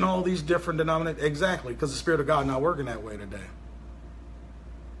teaching all these different denominations? Exactly, because the Spirit of God not working that way today.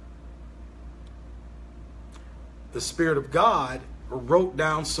 The Spirit of God wrote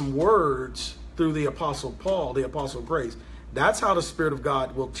down some words through the Apostle Paul, the Apostle Grace. That's how the Spirit of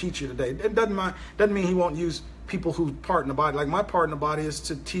God will teach you today. It doesn't mean he won't use people who part in the body. Like my part in the body is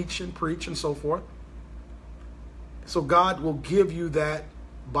to teach and preach and so forth. So God will give you that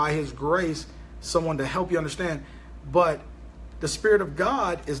by his grace, someone to help you understand. But the Spirit of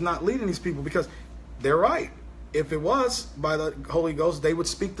God is not leading these people because they're right. If it was by the Holy Ghost, they would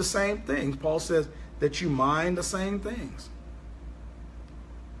speak the same things. Paul says that you mind the same things.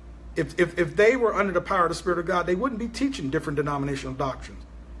 If they were under the power of the Spirit of God, they wouldn't be teaching different denominational doctrines.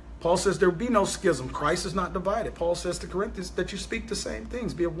 Paul says there would be no schism. Christ is not divided. Paul says to Corinthians that you speak the same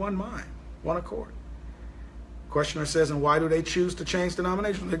things, be of one mind, one accord. Questioner says, and why do they choose to change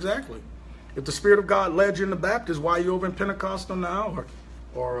denominations? Exactly. If the Spirit of God led you in the Baptist, why are you over in Pentecostal now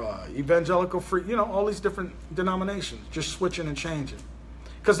or evangelical free? All these different denominations, just switching and changing.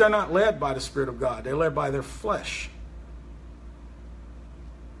 Because they're not led by the Spirit of God. They're led by their flesh.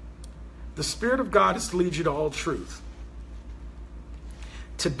 The Spirit of God is to lead you to all truth.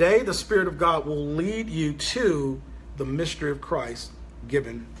 Today, the Spirit of God will lead you to the mystery of Christ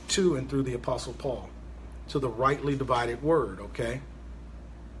given to and through the Apostle Paul. To the rightly divided word, okay?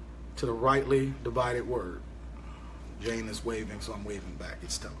 To the rightly divided word. Jane is waving, so I'm waving back.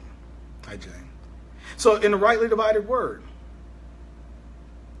 It's telling me. Hi, Jane. So in the rightly divided word.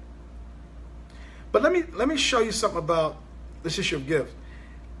 But let me show you something about this issue of gifts.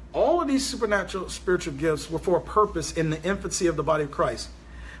 All of these supernatural spiritual gifts were for a purpose in the infancy of the body of Christ.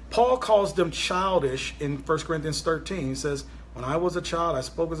 Paul calls them childish in 1 Corinthians 13. He says, when I was a child, I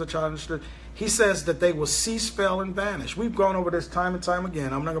spoke as a child in the Spirit. He says that they will cease, fail, and vanish. We've gone over this time and time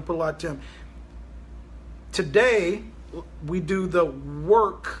again. I'm not going to put a lot of time. Today, we do the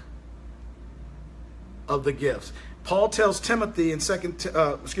work of the gifts. Paul tells Timothy in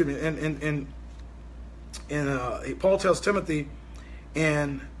Paul tells Timothy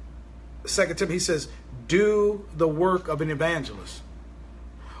in 2 Timothy, he says, do the work of an evangelist.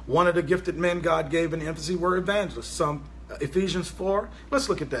 One of the gifted men God gave in infancy were evangelists. Some Ephesians 4. Let's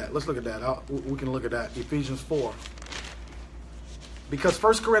look at that. We can look at that. Ephesians 4. Because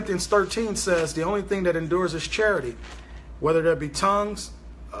 1 Corinthians 13 says the only thing that endures is charity. Whether there be tongues,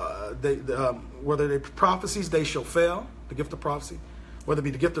 whether there be prophecies, they shall fail. The gift of prophecy. Whether it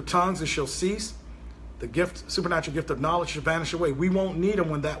be the gift of tongues, it shall cease. The supernatural gift of knowledge shall vanish away. We won't need them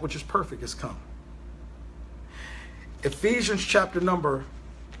when that which is perfect has come. Ephesians chapter number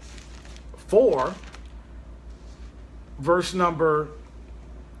 4, verse number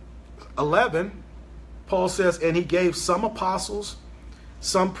 11, Paul says, and he gave some apostles,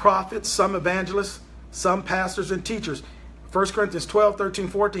 some prophets, some evangelists, some pastors and teachers. 1 Corinthians 12, 13,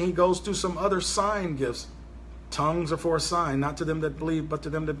 14, he goes through some other sign gifts. Tongues are for a sign, not to them that believe, but to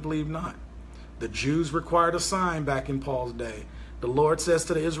them that believe not. The Jews required a sign back in Paul's day. The Lord says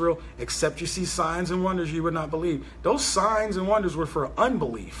to Israel, except you see signs and wonders, you would not believe. Those signs and wonders were for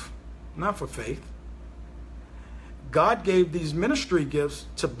unbelief, not for faith. God gave these ministry gifts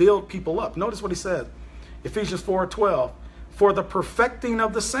to build people up. Notice what he said. Ephesians 4:12, for the perfecting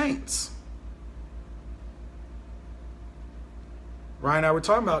of the saints. Ryan and I were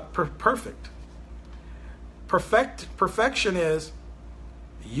talking about perfect. Perfection is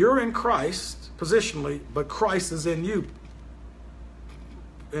you're in Christ positionally, but Christ is in you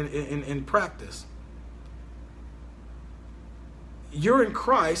in practice. You're in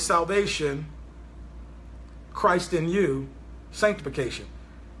Christ, salvation, Christ in you, sanctification.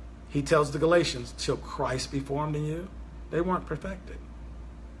 He tells the Galatians, shall Christ be formed in you? They weren't perfected.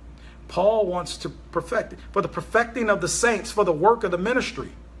 Paul wants to perfect it. For the perfecting of the saints, for the work of the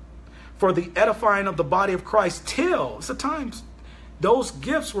ministry, for the edifying of the body of Christ, till, it's a time. Those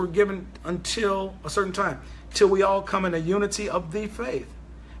gifts were given until a certain time, till we all come in a unity of the faith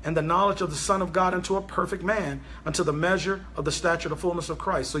and the knowledge of the Son of God unto a perfect man, unto the measure of the stature of the fullness of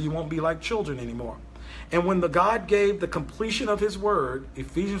Christ. So you won't be like children anymore. And when the God gave the completion of his word,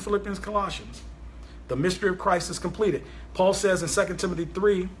 Ephesians, Philippians, Colossians, the mystery of Christ is completed. Paul says in 2 Timothy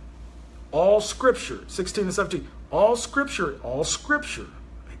 3, all scripture, 16 and 17, all scripture,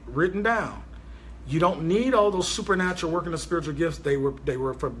 written down. You don't need all those supernatural working of spiritual gifts. They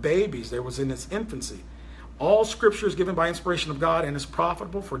were for babies. They was in its infancy. All scripture is given by inspiration of God and is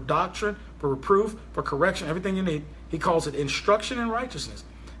profitable for doctrine, for reproof, for correction, everything you need. He calls it instruction in righteousness,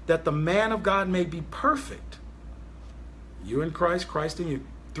 that the man of God may be perfect. You in Christ, Christ in you,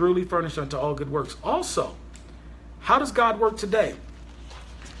 truly furnished unto all good works. Also, how does God work today?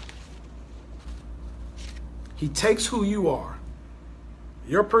 He takes who you are,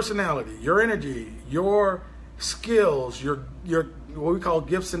 your personality, your energy, your skills, your what we call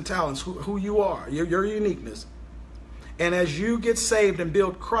gifts and talents, who you are, your uniqueness. And as you get saved and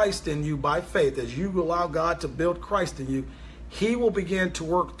build Christ in you by faith, as you allow God to build Christ in you, he will begin to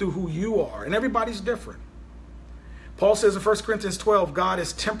work through who you are. And everybody's different. Paul says in 1 Corinthians 12, God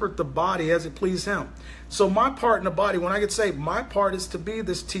has tempered the body as it pleased him. So my part in the body, when I get saved, my part is to be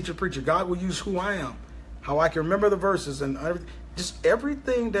this teacher, preacher. God will use who I am, how I can remember the verses, and just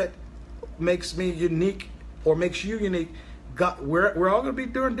everything that makes me unique or makes you unique. God, we're all going to be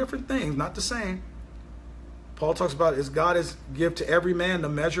doing different things, not the same. Paul talks about is God is give to every man the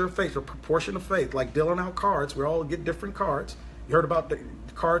measure of faith, or proportion of faith, like dealing out cards. We all get different cards. You heard about the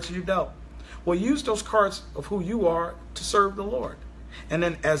cards you dealt. Well, use those cards of who you are to serve the Lord. And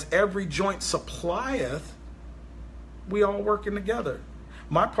then as every joint supplieth, we all working together.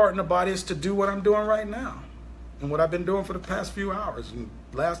 My part in the body is to do what I'm doing right now and what I've been doing for the past few hours and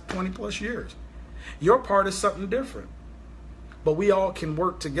last 20 plus years. Your part is something different. But we all can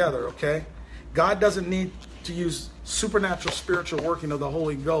work together, okay? God doesn't need to use supernatural spiritual working of the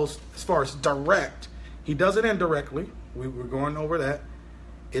Holy Ghost as far as direct. He does it indirectly. We're going over that.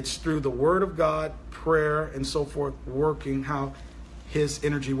 It's through the Word of God, prayer, and so forth, working how his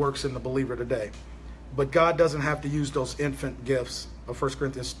energy works in the believer today. But God doesn't have to use those infant gifts of 1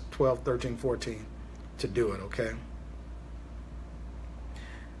 Corinthians 12, 13, 14 to do it, okay?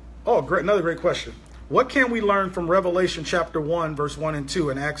 Oh, great! Another great question. What can we learn from Revelation chapter 1, verse 1 and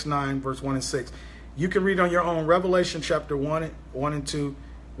 2, and Acts 9, verse 1 and 6? You can read on your own Revelation chapter 1 and 2,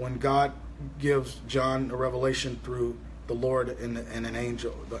 when God gives John a revelation through the Lord and an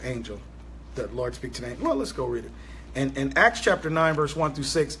angel, the angel. The Lord speaks to the angel. Well, let's go read it. And in Acts chapter 9, verse 1 through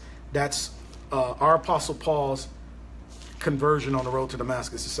 6, that's our Apostle Paul's conversion on the road to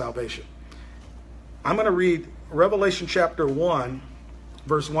Damascus to salvation. I'm going to read Revelation chapter 1,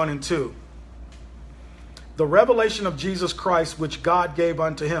 verse 1 and 2. The revelation of Jesus Christ, which God gave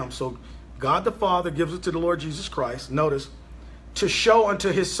unto him. So God the Father gives it to the Lord Jesus Christ. Notice, to show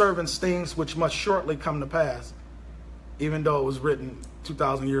unto his servants things which must shortly come to pass. Even though it was written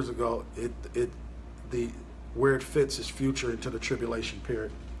 2,000 years ago, the where it fits his future into the tribulation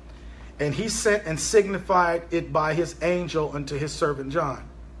period. And he sent and signified it by his angel unto his servant John.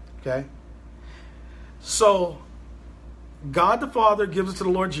 Okay? So, God the Father gives it to the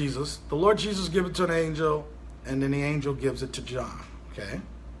Lord Jesus. The Lord Jesus gives it to an angel, and then the angel gives it to John. Okay?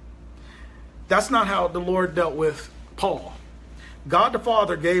 That's not how the Lord dealt with Paul. God the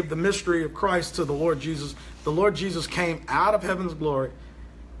Father gave the mystery of Christ to the Lord Jesus. The Lord Jesus came out of heaven's glory.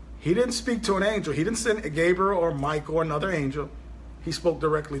 He didn't speak to an angel. He didn't send Gabriel or Michael or another angel. He spoke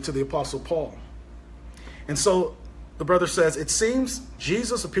directly to the Apostle Paul. And so the brother says, it seems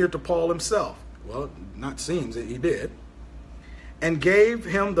Jesus appeared to Paul himself. Well, not seems, he did. And gave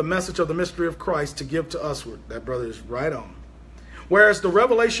him the message of the mystery of Christ to give to us. That brother is right on. Whereas the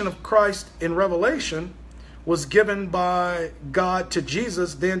revelation of Christ in Revelation was given by God to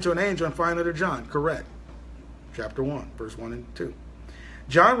Jesus, then to an angel, and finally to John. Correct. Chapter 1, verse 1 and 2.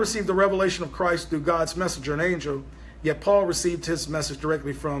 John received the revelation of Christ through God's messenger, an angel, yet Paul received his message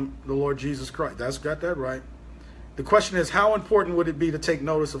directly from the Lord Jesus Christ. That's got that right. The question is, how important would it be to take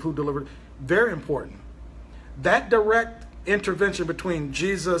notice of who delivered? Very important. That direct intervention between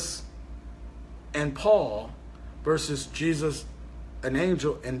Jesus and Paul versus Jesus, an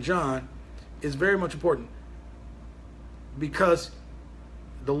angel, and John is very much important. Because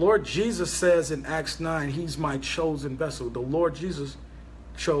the Lord Jesus says in Acts 9, he's my chosen vessel. The Lord Jesus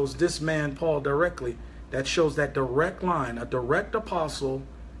chose this man, Paul, directly. That shows that direct line, a direct apostle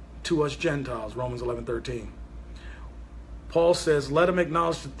to us Gentiles, Romans 11:13. Paul says, let him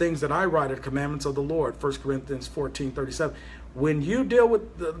acknowledge the things that I write are the commandments of the Lord, 1 Corinthians 14:37. When you deal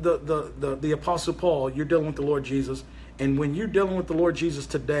with the apostle Paul, you're dealing with the Lord Jesus. And when you're dealing with the Lord Jesus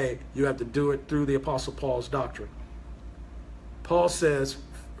today, you have to do it through the apostle Paul's doctrine. Paul says,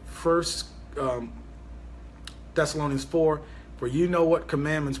 1 Thessalonians 4, for you know what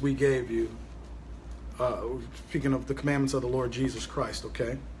commandments we gave you. Speaking of the commandments of the Lord Jesus Christ,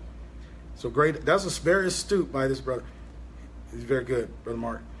 okay? So great. That's very astute by this brother. He's very good, Brother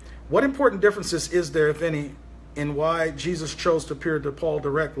Mark. What important differences is there, if any, in why Jesus chose to appear to Paul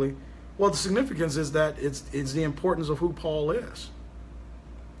directly? Well, the significance is that it's the importance of who Paul is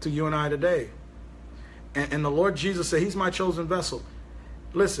to you and I today. And the Lord Jesus said, he's my chosen vessel.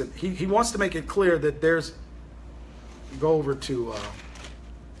 Listen, he wants to make it clear that there's, go over to,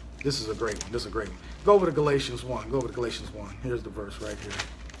 this is a great one. This is a great one. Go over to Galatians 1. Go over to Galatians 1. Here's the verse right here.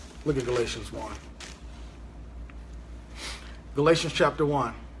 Look at Galatians 1. Galatians chapter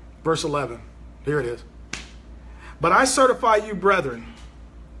 1, verse 11. Here it is. But I certify you, brethren.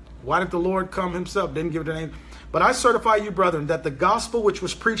 Why did the Lord come himself? Didn't give it a name. But I certify you, brethren, that the gospel which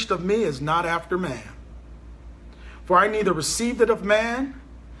was preached of me is not after man. For I neither received it of man,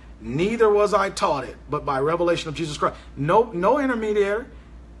 neither was I taught it, but by revelation of Jesus Christ. No intermediary.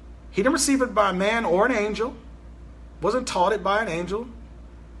 He didn't receive it by a man or an angel. Wasn't taught it by an angel.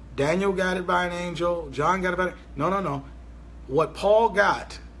 Daniel got it by an angel. John got it by an angel. No. What Paul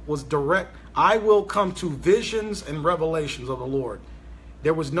got was direct. I will come to visions and revelations of the Lord.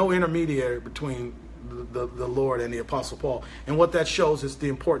 There was no intermediary between the Lord and the Apostle Paul. And what that shows is the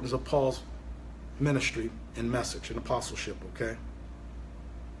importance of Paul's ministry and message and apostleship, okay?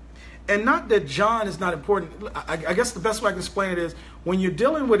 And not that John is not important. I guess the best way I can explain it is, when you're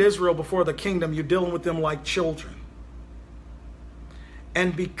dealing with Israel before the kingdom, you're dealing with them like children.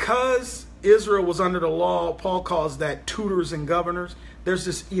 And because Israel was under the law, Paul calls that tutors and governors. There's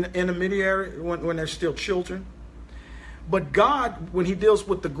this intermediary when they're still children. But God, when he deals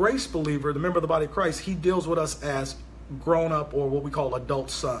with the grace believer, the member of the body of Christ, he deals with us as grown up, or what we call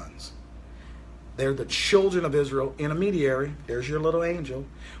adult sons. They're the children of Israel, intermediary. There's your little angel.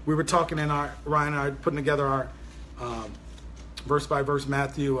 We were talking in our, Ryan and I putting together our verse by verse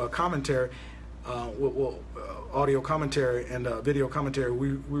Matthew commentary, audio commentary and video commentary.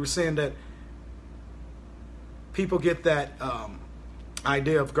 We were saying that people get that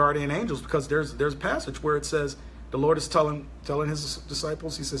idea of guardian angels because there's a passage where it says, the Lord is telling his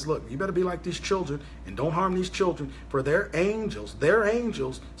disciples, he says, look, you better be like these children and don't harm these children, for their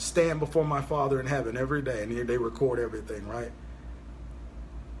angels stand before my Father in heaven every day, and they record everything, right?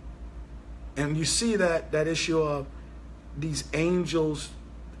 And you see that issue of these angels.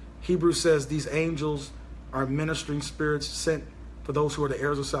 Hebrews says these angels are ministering spirits sent for those who are the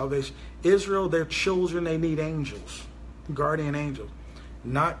heirs of salvation. Israel, their children, they need angels, guardian angels.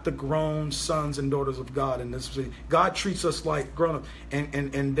 Not the grown sons and daughters of God in this city. God treats us like grown-ups.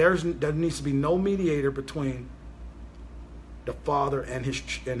 And there needs to be no mediator between the Father and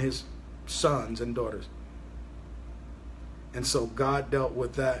his sons and daughters. And so God dealt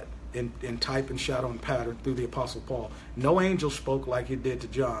with that in type and shadow and pattern through the Apostle Paul. No angel spoke like he did to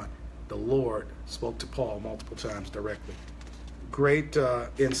John. the Lord spoke to Paul multiple times directly. Great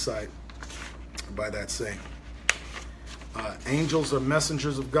insight by that saying. Angels are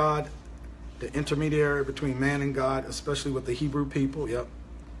messengers of God, the intermediary between man and God, especially with the Hebrew people. Yep.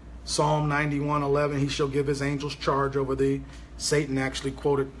 Psalm 91:11, he shall give his angels charge over thee. Satan actually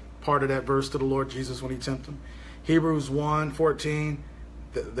quoted part of that verse to the Lord Jesus when he tempted him. Hebrews 1:14,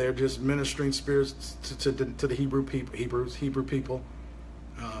 they're just ministering spirits to the Hebrew people, Hebrew people,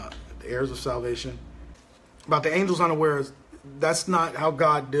 the heirs of salvation. About the angels unawares, that's not how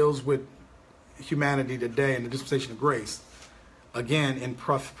God deals with humanity today in the dispensation of grace. Again, in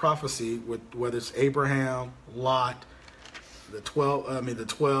prophecy, with whether it's Abraham, Lot, the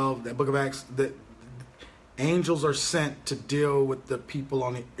 12, the book of Acts, the angels are sent to deal with the people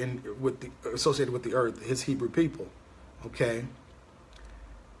associated with the earth, his Hebrew people. Okay?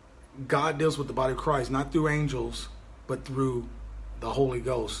 God deals with the body of Christ, not through angels, but through the Holy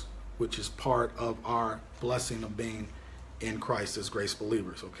Ghost, which is part of our blessing of being in Christ as grace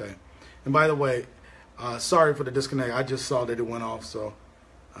believers. Okay? And by the way, sorry for the disconnect. I just saw that it went off, so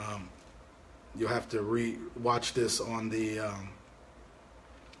you'll have to watch this on the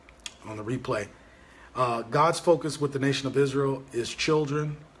replay. God's focus with the nation of Israel is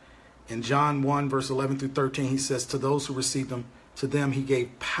children. In John 1, verse 11 through 13, he says, to those who received him, to them he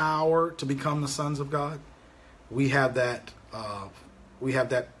gave power to become the sons of God. We have that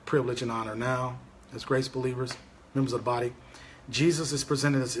privilege and honor now as grace believers, members of the body. Jesus is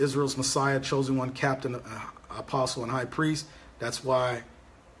presented as Israel's Messiah, chosen one, captain, apostle, and high priest. That's why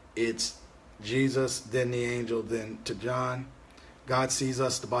it's Jesus, then the angel, then to John. God sees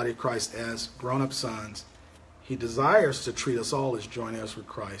us, the body of Christ, as grown-up sons. He desires to treat us all as joint heirs with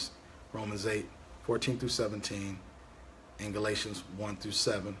Christ. Romans 8:14 through 17, and Galatians 1 through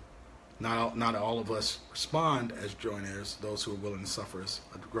 7. Not all of us respond as joint heirs, those who are willing to suffer as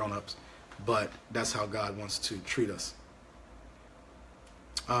grown-ups, but that's how God wants to treat us.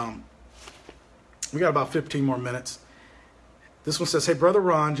 We got about 15 more minutes. This one says, hey, Brother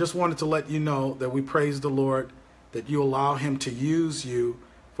Ron, just wanted to let you know that we praise the Lord that you allow him to use you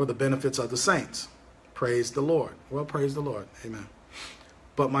for the benefits of the saints. Praise the Lord. Well, praise the Lord. Amen.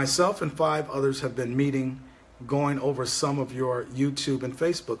 But myself and 5 others have been meeting, going over some of your YouTube and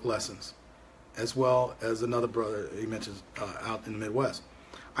Facebook lessons, as well as another brother he mentions out in the Midwest.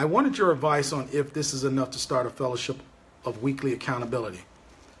 I wanted your advice on if this is enough to start a fellowship of weekly accountability.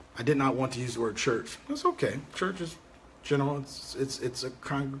 I did not want to use the word church. That's okay. Church is general. It's a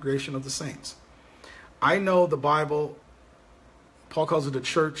congregation of the saints. I know the Bible, Paul calls it the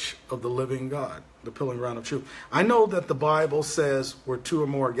church of the living God, the pillar and ground of truth. I know that the Bible says where 2 or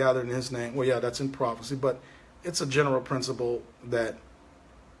more are gathered in his name. Well, yeah, that's in prophecy, but it's a general principle that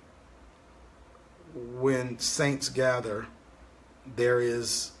when saints gather,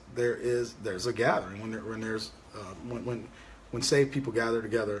 there's a gathering. When saved people gather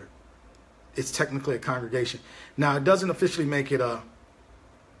together, it's technically a congregation. Now, it doesn't officially make it an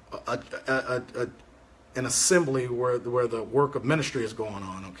assembly where the work of ministry is going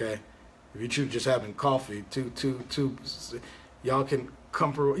on. Okay, if you choose just having coffee, y'all can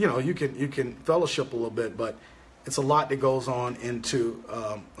come for, you can fellowship a little bit, but it's a lot that goes on into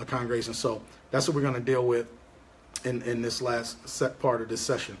a congregation. So that's what we're going to deal with in this last set part of this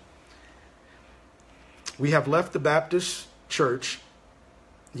session. We have left the Baptist church,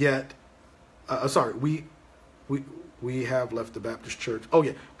 yet, we have left the Baptist church. Oh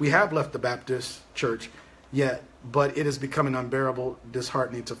yeah, we have left the Baptist church, yet, but it is becoming unbearable,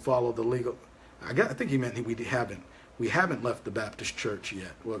 disheartening to follow the legal. I think he meant we haven't. We haven't left the Baptist church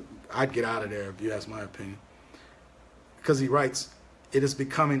yet. Well, I'd get out of there if you ask my opinion. Because he writes, it is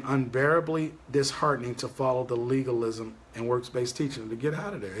becoming unbearably disheartening to follow the legalism and works-based teaching. To get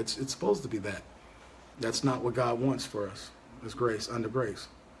out of there. It's supposed to be that. That's not what God wants for us as grace, under grace.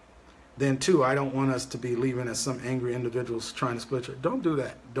 Then 2, I don't want us to be leaving as some angry individuals trying to split church. Don't do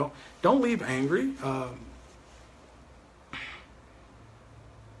that. Don't leave angry.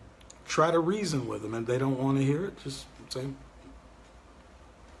 Try to reason with them. If they don't want to hear it, just say,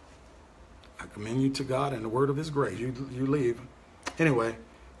 I commend you to God and the word of his grace. You leave. Anyway,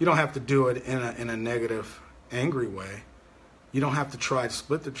 you don't have to do it in a negative, angry way. You don't have to try to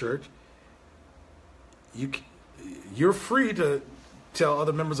split the church. You're free to tell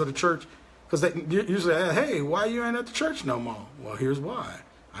other members of the church, because they usually ask, hey, why you ain't at the church no more? Well, here's why.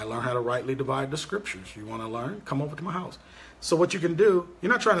 I learned how to rightly divide the scriptures. You want to learn? Come over to my house. So what you can do,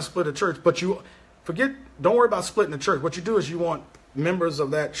 you're not trying to split a church, but don't worry about splitting the church. What you do is you want members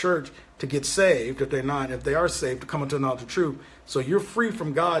of that church to get saved. If they're not, if they are saved, to come into the knowledge of truth. So you're free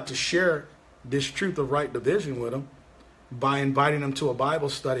from God to share this truth of right division with them. by inviting them to a Bible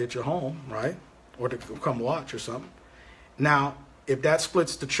study at your home, right? Or to come watch or something. Now, if that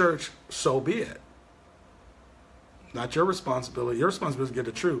splits the church, so be it. Not your responsibility. Your responsibility is to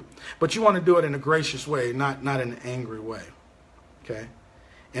get the truth. But you want to do it in a gracious way, not in an angry way. Okay?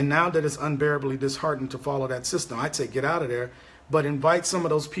 And now that it's unbearably disheartening to follow that system, I'd say get out of there, but invite some of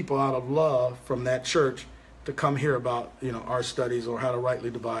those people out of love from that church to come hear about, our studies or how to rightly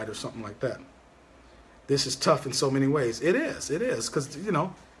divide or something like that. This is tough in so many ways. It is, because,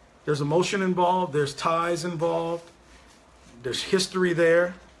 there's emotion involved, there's ties involved, there's history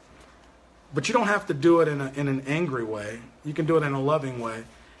there. But you don't have to do it in an angry way. You can do it in a loving way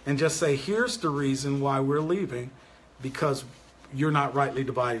and just say, here's the reason why we're leaving, because you're not rightly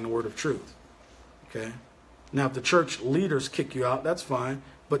dividing the word of truth. Okay? Now, if the church leaders kick you out, that's fine.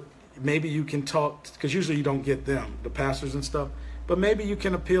 But maybe you can talk, because usually you don't get them, the pastors and stuff. But maybe you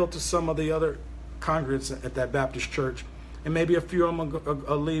can appeal to some of the other congregants at that Baptist church, and maybe a few of them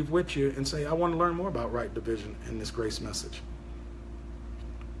will leave with you and say, I want to learn more about right division in this grace message.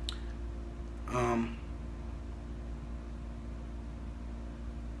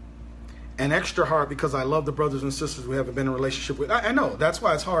 And extra hard because I love the brothers and sisters we haven't been in a relationship with. I know, that's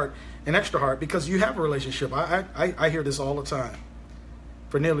why it's hard and extra hard, because you have a relationship. I hear this all the time.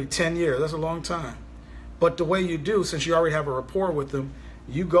 For nearly 10 years, that's a long time. But the way you do, since you already have a rapport with them,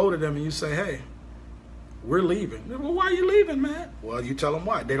 you go to them and you say, hey, we're leaving. Well, why are you leaving, man? Well, you tell them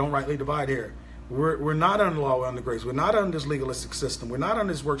why. They don't rightly divide here. We're not under law, we're under grace. We're not under this legalistic system. We're not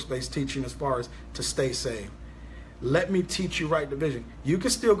under this works-based teaching as far as to stay saved. Let me teach you right division. You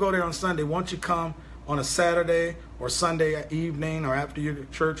can still go there on Sunday. Once you come on a Saturday or Sunday evening or after your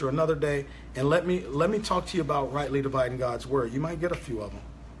church or another day, and let me talk to you about rightly dividing God's word. You might get a few of them.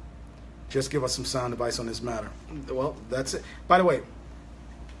 Just give us some sound advice on this matter. Well, that's it. By the way,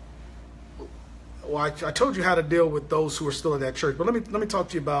 I told you how to deal with those who are still at that church, but let me talk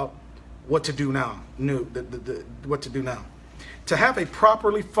to you about what to do now. What to do now. To have a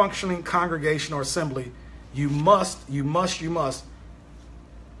properly functioning congregation or assembly, you must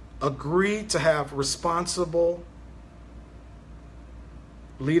agree to have responsible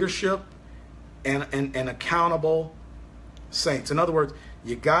leadership and accountable saints. In other words,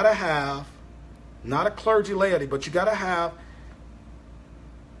 you got to have not a clergy laity, but you got to have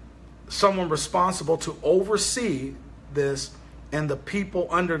someone responsible to oversee this, and the people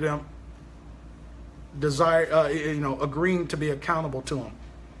under them agreeing to be accountable to them.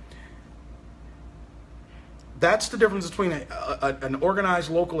 That's the difference between an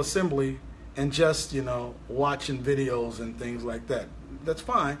organized local assembly and just, watching videos and things like that. That's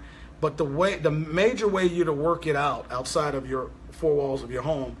fine. But the major way you to work it out outside of your four walls of your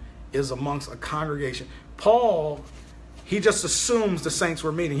home is amongst a congregation. Paul, he just assumes the saints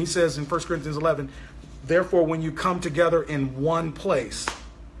were meeting. He says in 1 Corinthians 11, therefore, when you come together in one place.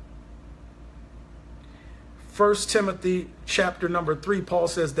 1 Timothy chapter number 3, Paul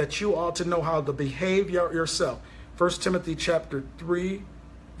says that you ought to know how to behave yourself. 1 Timothy chapter 3,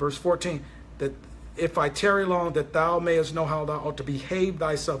 verse 14, that if I tarry long, that thou mayest know how thou ought to behave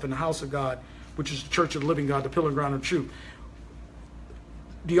thyself in the house of God, which is the church of the living God, the pillar and ground of truth.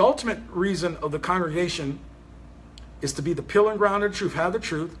 The ultimate reason of the congregation is to be the pillar and ground of the truth, have the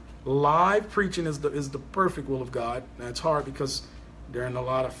truth. Live preaching is the perfect will of God. Now, it's hard because there aren't a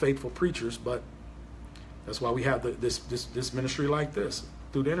lot of faithful preachers, but that's why we have this ministry like this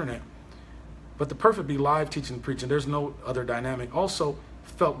through the internet. But the perfect be live teaching and preaching. There's no other dynamic. Also,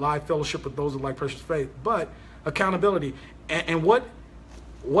 live fellowship with those that like precious faith, but accountability. And what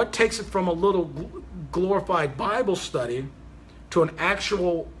takes it from a little glorified Bible study to an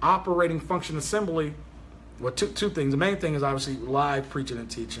actual operating function assembly? Well, two things. The main thing is obviously live preaching and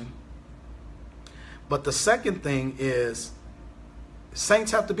teaching. But the second thing is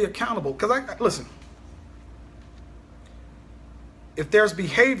saints have to be accountable. Because listen, if there's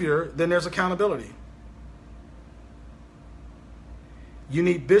behavior, then there's accountability. You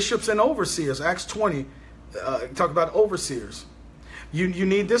need bishops and overseers. Acts 20, talk about overseers. You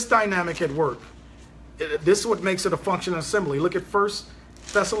need this dynamic at work. This is what makes it a functional assembly. Look at 1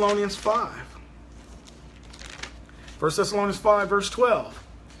 Thessalonians 5. 1 Thessalonians 5, verse 12.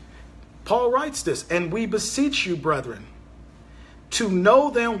 Paul writes this, and we beseech you, brethren, to know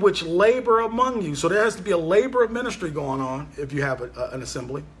them which labor among you. So there has to be a labor of ministry going on if you have an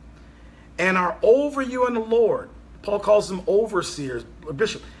assembly. And are over you in the Lord. Paul calls them overseers, a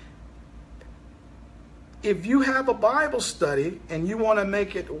bishop. If you have a Bible study and you want to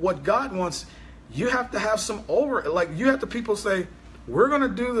make it what God wants, you have to have some you have the people say, we're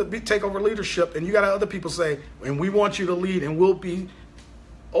going to take over leadership, and you got other people say, and we want you to lead, and we'll be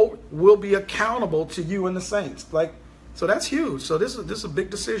accountable to you and the saints. Like, So that's huge. So this is a big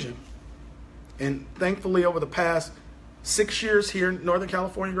decision. And thankfully, over the past 6 years here in Northern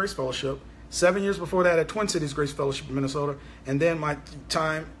California Grace Fellowship, 7 years before that at Twin Cities Grace Fellowship in Minnesota, and then my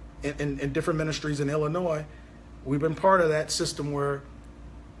time in different ministries in Illinois, we've been part of that system where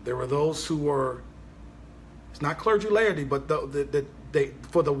there were those who were, it's not clergy laity, but they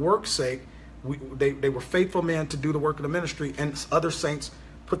for the work's sake, they were faithful men to do the work of the ministry, and other saints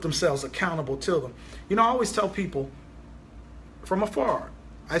put themselves accountable to them. You know, I always tell people from afar,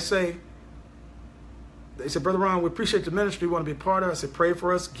 they say, Brother Ron, we appreciate the ministry, we want to be a part of it. I said, pray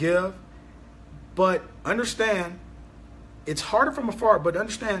for us, give. But understand, it's harder from afar, but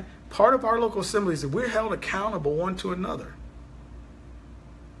understand, part of our local assembly is that we're held accountable one to another.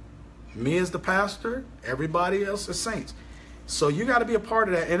 Me as the pastor, everybody else as saints. So you got to be a part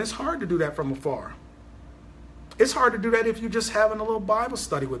of that, and it's hard to do that from afar. It's hard to do that if you're just having a little Bible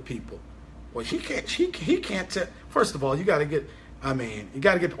study with people. Well, he can't tell. First of all, you got to get, you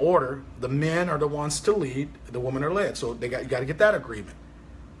got to get order. The men are the ones to lead, the women are led. So you got to get that agreement.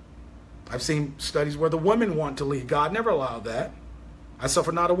 I've seen studies where the women want to lead. God never allowed that. I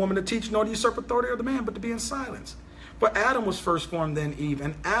suffer not a woman to teach, nor to usurp authority of the man, but to be in silence. But Adam was first formed, then Eve,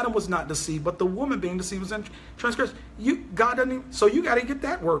 and Adam was not deceived, but the woman being deceived was in transgression. God doesn't even, so you got to get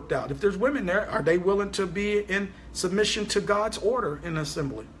that worked out. If there's women there, are they willing to be in submission to God's order in the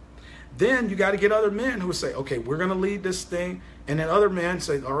assembly? Then you got to get other men who say, okay, we're going to lead this thing. And then other men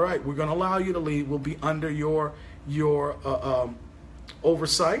say, all right, we're going to allow you to lead. We'll be under your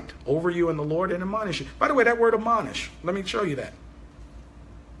oversight, over you in the Lord, and admonish you. By the way, that word admonish, let me show you that.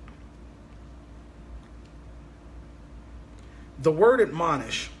 The word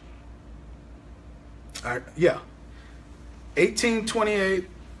admonish, 1828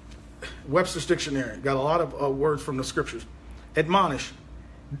 Webster's Dictionary, got a lot of words from the scriptures. Admonish.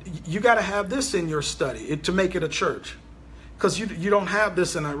 You got to have this in your study to make it a church, because you don't have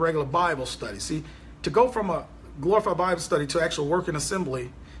this in a regular Bible study. See, to go from a glorified Bible study to actual work in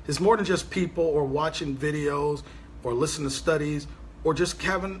assembly is more than just people or watching videos or listening to studies or just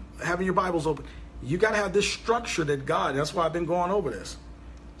having your Bibles open. You got to have this structure that God, that's why I've been going over this.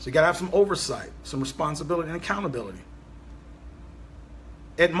 So you got to have some oversight, some responsibility and accountability.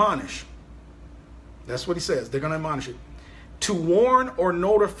 Admonish. That's what he says. They're going to admonish you. To warn or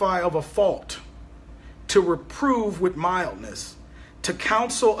notify of a fault. To reprove with mildness. To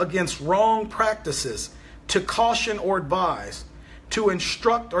counsel against wrong practices. To caution or advise. To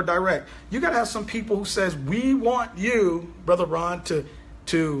instruct or direct. You got to have some people who says, we want you, Brother Ron,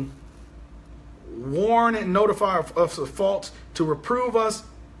 to warn and notify of the faults, to reprove us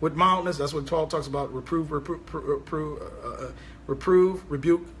with mildness. That's what Paul talks about. Reprove,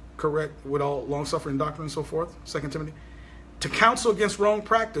 rebuke, correct with all long suffering doctrine and so forth. 2 Timothy. To counsel against wrong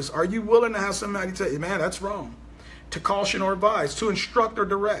practice. Are you willing to have somebody tell you, man, that's wrong? To caution or advise. To instruct or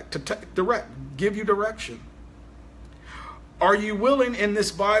direct. To give you direction. Are you willing in this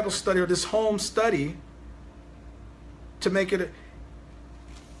Bible study or this home study to make it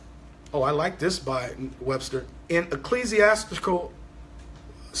I like this by Webster. In ecclesiastical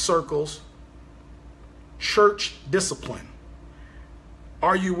circles, church discipline.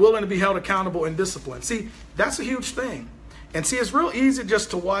 Are you willing to be held accountable in discipline? See, that's a huge thing. And see, it's real easy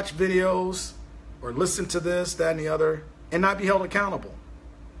just to watch videos or listen to this, that, and the other, and not be held accountable.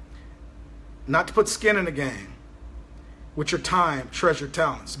 Not to put skin in the game with your time, treasure,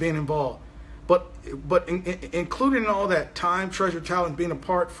 talents, being involved. But including all that time, treasure, talent, being a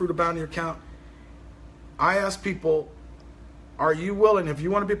part, fruit abound in your account, I ask people, are you willing, if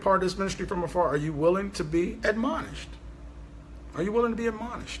you want to be part of this ministry from afar, are you willing to be admonished? Are you willing to be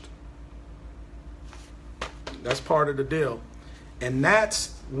admonished? That's part of the deal. And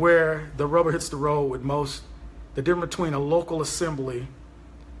that's where the rubber hits the road with the difference between a local assembly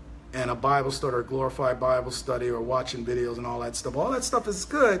and a Bible study or a glorified Bible study or watching videos and all that stuff. All that stuff is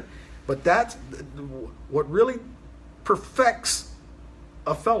good. But that's what really perfects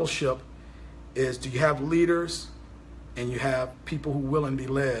a fellowship is, do you have leaders and you have people who are willing to be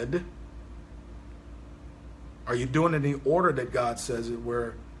led? Are you doing it in the order that God says it,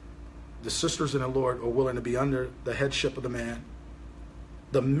 where the sisters in the Lord are willing to be under the headship of the man?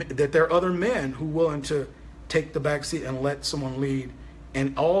 That there are other men who are willing to take the back seat and let someone lead.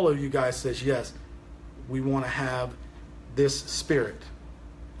 And all of you guys says, yes, we want to have this spirit.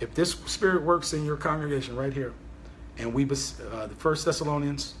 If this spirit works in your congregation right here, and the 1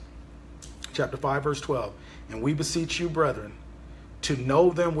 Thessalonians chapter 5, verse 12, and we beseech you, brethren, to know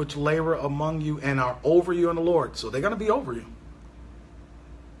them which labor among you and are over you in the Lord. So they're going to be over you.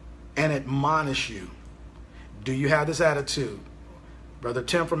 And admonish you. Do you have this attitude? Brother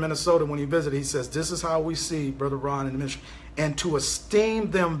Tim from Minnesota, when he visited, he says, this is how we see Brother Ron in the ministry. And to esteem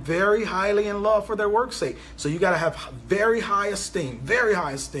them very highly in love for their work's sake. So you got to have very high esteem, very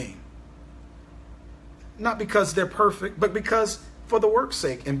high esteem. Not because they're perfect, but because for the work's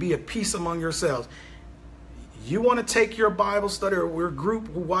sake, and be at peace among yourselves. You want to take your Bible study, or your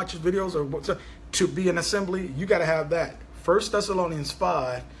group who watches videos, or to be an assembly, you got to have that. 1 Thessalonians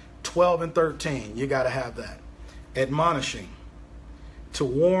 5, 12 and 13, you got to have that. Admonishing, to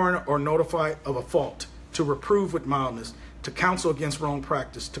warn or notify of a fault, to reprove with mildness, to counsel against wrong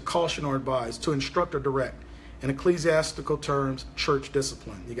practice, to caution or advise, to instruct or direct. In ecclesiastical terms, church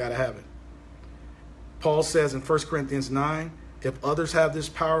discipline. You got to have it. Paul says in 1 Corinthians 9, if others have this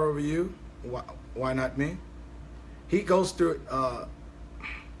power over you, why not me? He goes through it.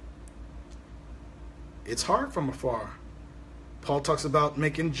 It's hard from afar. Paul talks about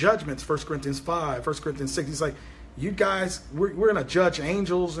making judgments, 1 Corinthians 5, 1 Corinthians 6. He's like, you guys, we're going to judge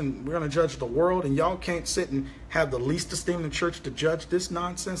angels and we're going to judge the world, and y'all can't sit and have the least esteem in the church to judge this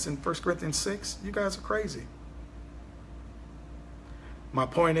nonsense in 1 Corinthians 6? You guys are crazy. My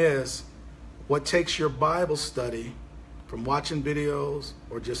point is, what takes your Bible study from watching videos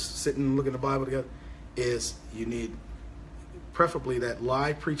or just sitting and looking at the Bible together is you need preferably that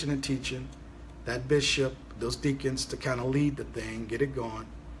live preaching and teaching, that bishop, those deacons to kind of lead the thing, get it going.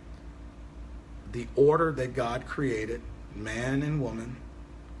 The order that God created, man and woman,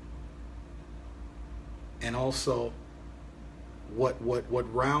 and also what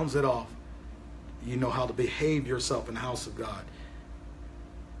rounds it off, you know how to behave yourself in the house of God.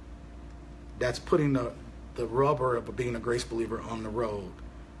 That's putting the rubber of being a grace believer on the road.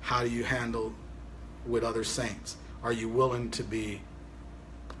 How do you handle with other saints? Are you willing to be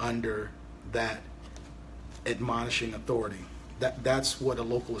under that admonishing authority? That's what a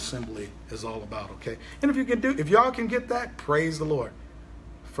local assembly is all about, okay? And if y'all can get that, praise the Lord.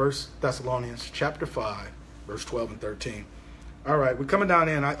 1 Thessalonians chapter 5, verse 12 and 13. All right, we're coming down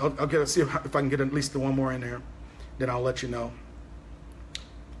in. I'll see if I can get at least the one more in there. Then I'll let you know.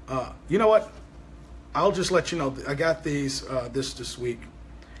 You know what? I'll just let you know. I got these this week.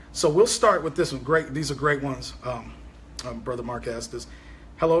 So we'll start with this one. Great. These are great ones. Brother Mark asked this.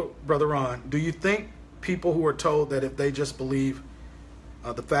 Hello, Brother Ron. Do you think people who are told that if they just believe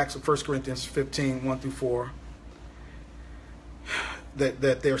the facts of 1 Corinthians 15, 1 through 4,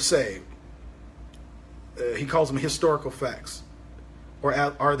 that they're saved? He calls them historical facts. Or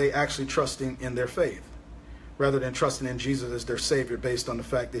are they actually trusting in their faith, rather than trusting in Jesus as their Savior based on the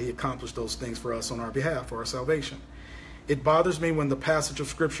fact that he accomplished those things for us on our behalf, for our salvation? It bothers me when the passage of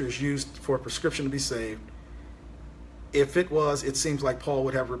Scripture is used for a prescription to be saved. If it was, it seems like Paul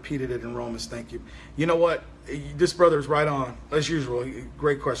would have repeated it in Romans. Thank you. You know what? This brother is right on, as usual.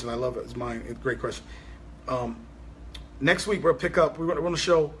 Great question. I love it. It's mine. Great question. Next week, we'll pick up. We're going to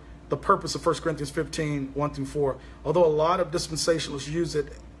show the purpose of 1 Corinthians 15, 1 through 4. Although a lot of dispensationalists use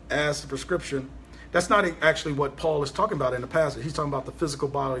it as the prescription, that's not actually what Paul is talking about in the passage. He's talking about the physical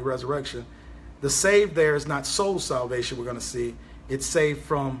bodily resurrection. The saved there is not soul salvation we're going to see. It's saved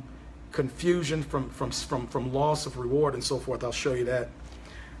from confusion, from loss of reward and so forth. I'll show you that.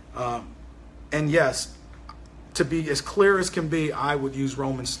 And yes, to be as clear as can be, I would use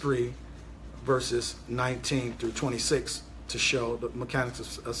Romans 3, verses 19 through 26 to show the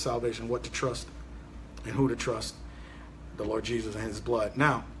mechanics of salvation, what to trust and who to trust, the Lord Jesus and his blood.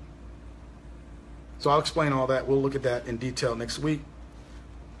 Now, so I'll explain all that. We'll look at that in detail next week.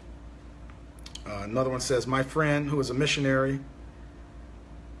 Another one says, my friend who is a missionary,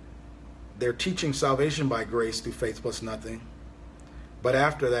 they're teaching salvation by grace through faith plus nothing. But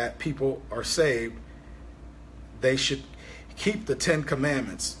after that, people are saved. They should keep the 10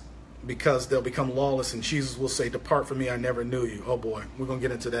 commandments because they'll become lawless, and Jesus will say, depart from me, I never knew you. Oh boy, we're going to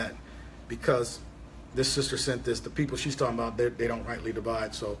get into that because this sister sent this. The people she's talking about, they don't rightly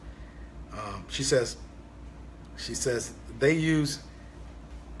divide. So she says they use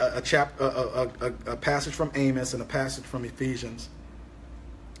a passage from Amos and a passage from Ephesians.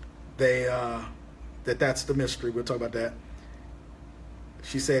 That's the mystery. We'll talk about that.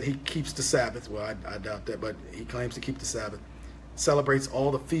 She said he keeps the Sabbath. Well, I doubt that, but he claims to keep the Sabbath. Celebrates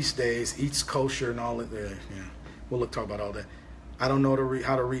all the feast days, eats kosher and all that. Yeah. We'll talk about all that. I don't know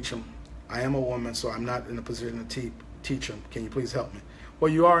how to reach him. I am a woman, so I'm not in a position to teach him. Can you please help me?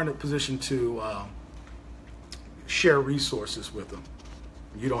 Well, you are in a position to share resources with them.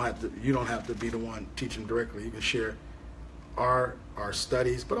 You don't have to be the one teaching directly. You can share our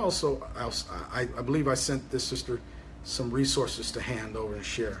studies, but also I believe I sent this sister some resources to hand over and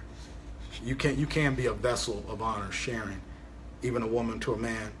share. You can be a vessel of honor, sharing, even a woman to a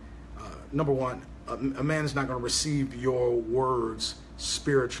man. Number one, a man is not going to receive your words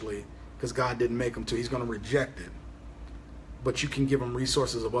spiritually, because God didn't make him to. He's going to reject it. But you can give him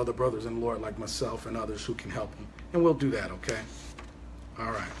resources of other brothers in the Lord like myself and others who can help him. And we'll do that, okay?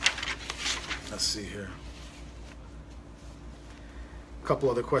 All right. Let's see here. A couple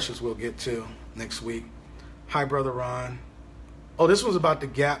other questions we'll get to next week. Hi, Brother Ron. Oh, this one's about the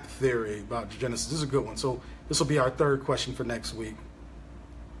gap theory, about Genesis. This is a good one. So this will be our third question for next week.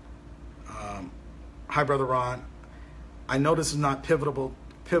 Hi, Brother Ron. I know this is not pivotal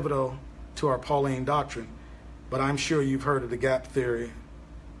to our Pauline doctrine, but I'm sure you've heard of the gap theory,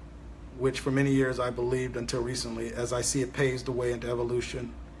 which for many years I believed until recently, as I see it paves the way into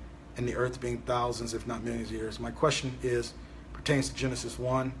evolution and the earth being thousands, if not millions of years. My question pertains to Genesis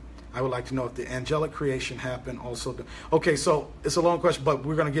 1. I would like to know if the angelic creation happened also. Okay, so it's a long question, but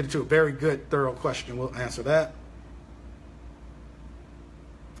we're going to get into a very good, thorough question. We'll answer that.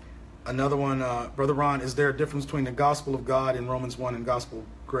 Another one, Brother Ron, is there a difference between the gospel of God in Romans 1 and gospel of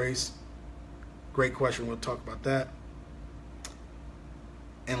grace? Great question. We'll talk about that.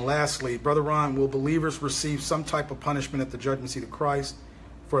 And lastly, Brother Ron, will believers receive some type of punishment at the judgment seat of Christ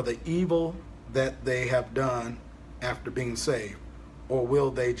for the evil that they have done after being saved? Or will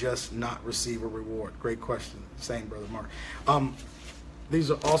they just not receive a reward? Great question. Same, Brother Mark.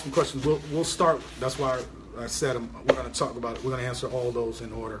 These are awesome questions. We'll start. That's why I said we're going to talk about it. We're going to answer all those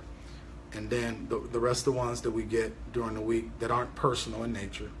in order. And then the rest of the ones that we get during the week that aren't personal in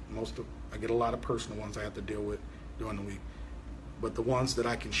nature. I get a lot of personal ones I have to deal with during the week. But the ones that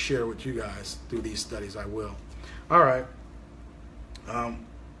I can share with you guys through these studies, I will. All right.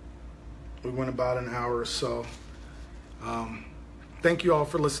 We went about an hour or so. Thank you all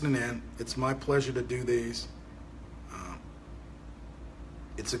for listening in. It's my pleasure to do these.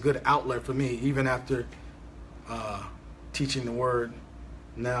 It's a good outlet for me, even after teaching the word.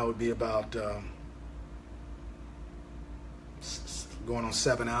 Now it would be about going on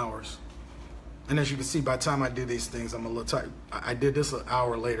 7 hours. And as you can see, by the time I do these things, I'm a little tired. I did this an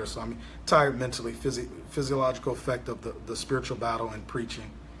hour later, so I'm tired mentally. Physiological effect of the spiritual battle and preaching.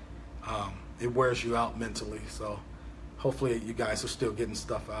 It wears you out mentally. So hopefully you guys are still getting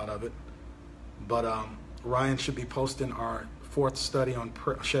stuff out of it. But Ryan should be posting our 4th study on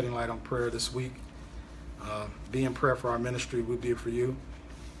shedding light on prayer this week. Be in prayer for our ministry. We'll be here for you.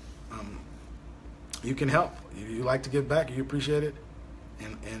 You can help. You like to give back. You appreciate it.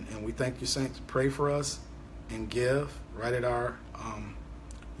 And we thank you, saints. Pray for us and give right at our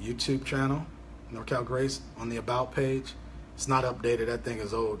YouTube channel, Norcalgrace, on the About page. It's not updated. That thing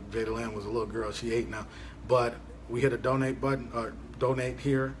is old. Jada-Lynn was a little girl. She 8 now. But we hit a donate button, donate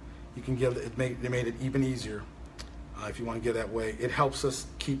here. You can give. They made it even easier if you want to give that way. It helps us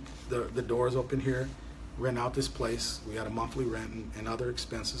keep the doors open here, rent out this place. We got a monthly rent and other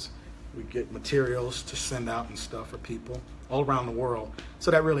expenses. We get materials to send out and stuff for people all around the world. So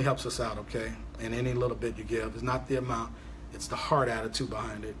that really helps us out, okay? And any little bit you give is not the amount, it's the heart attitude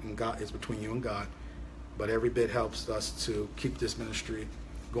behind it. And God, it's between you and God. But every bit helps us to keep this ministry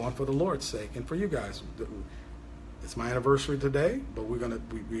going for the Lord's sake and for you guys. It's my anniversary today, but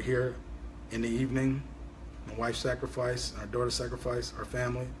we're here in the evening. My wife sacrificed, our daughter sacrificed, our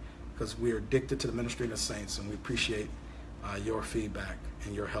family, because we are addicted to the ministry of the saints, and we appreciate your feedback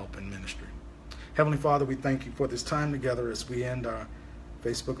and your help in ministry. Heavenly Father, we thank you for this time together as we end our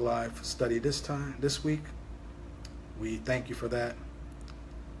Facebook Live study this week. We thank you for that.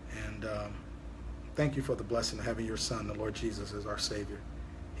 And thank you for the blessing of having your Son, the Lord Jesus, as our Savior.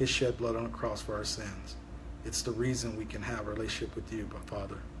 His shed blood on the cross for our sins. It's the reason we can have a relationship with you,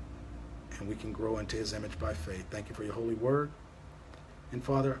 Father. And we can grow into his image by faith. Thank you for your holy word. And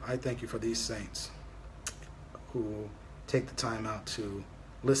Father, I thank you for these saints who take the time out to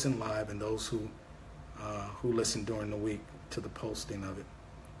listen live, and those who listen during the week to the posting of it.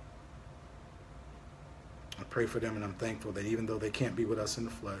 I pray for them, and I'm thankful that even though they can't be with us in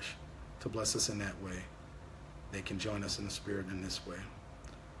the flesh, to bless us in that way, they can join us in the spirit in this way.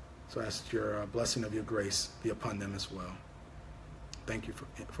 So I ask your blessing of your grace be upon them as well. Thank you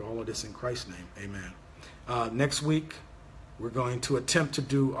for all of this in Christ's name. Amen. Next week, we're going to attempt to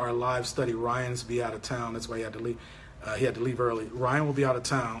do our live study. Ryan's be out of town. That's why he had to leave. He had to leave early. Ryan will be out of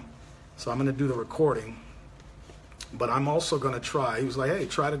town, so I'm going to do the recording. But I'm also going to try. He was like, hey,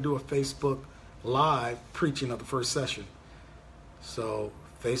 try to do a Facebook Live preaching of the first session. So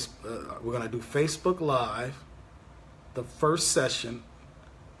we're going to do Facebook Live, the first session.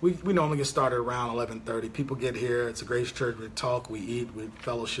 We normally get started around 11:30. People get here. It's a Grace Church. We talk, we eat, we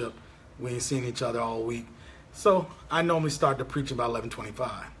fellowship. We ain't seen each other all week. So I normally start to preach about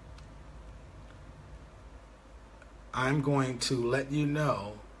 11:25. I'm going to let you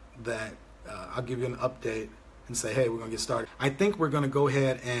know that I'll give you an update and say, hey, we're going to get started. I think we're going to go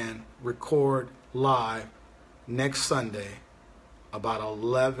ahead and record live next Sunday about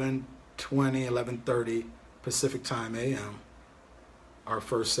 11:20, 11:30 Pacific time a.m., our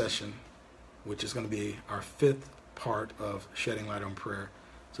first session, which is going to be our 5th part of Shedding Light on Prayer.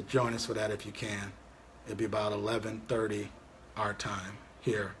 So join us for that if you can. It'll be about 11:30 our time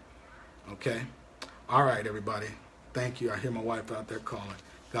here. Okay? All right, everybody. Thank you. I hear my wife out there calling.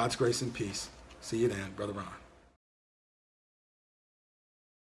 God's grace and peace. See you then, Brother Ron.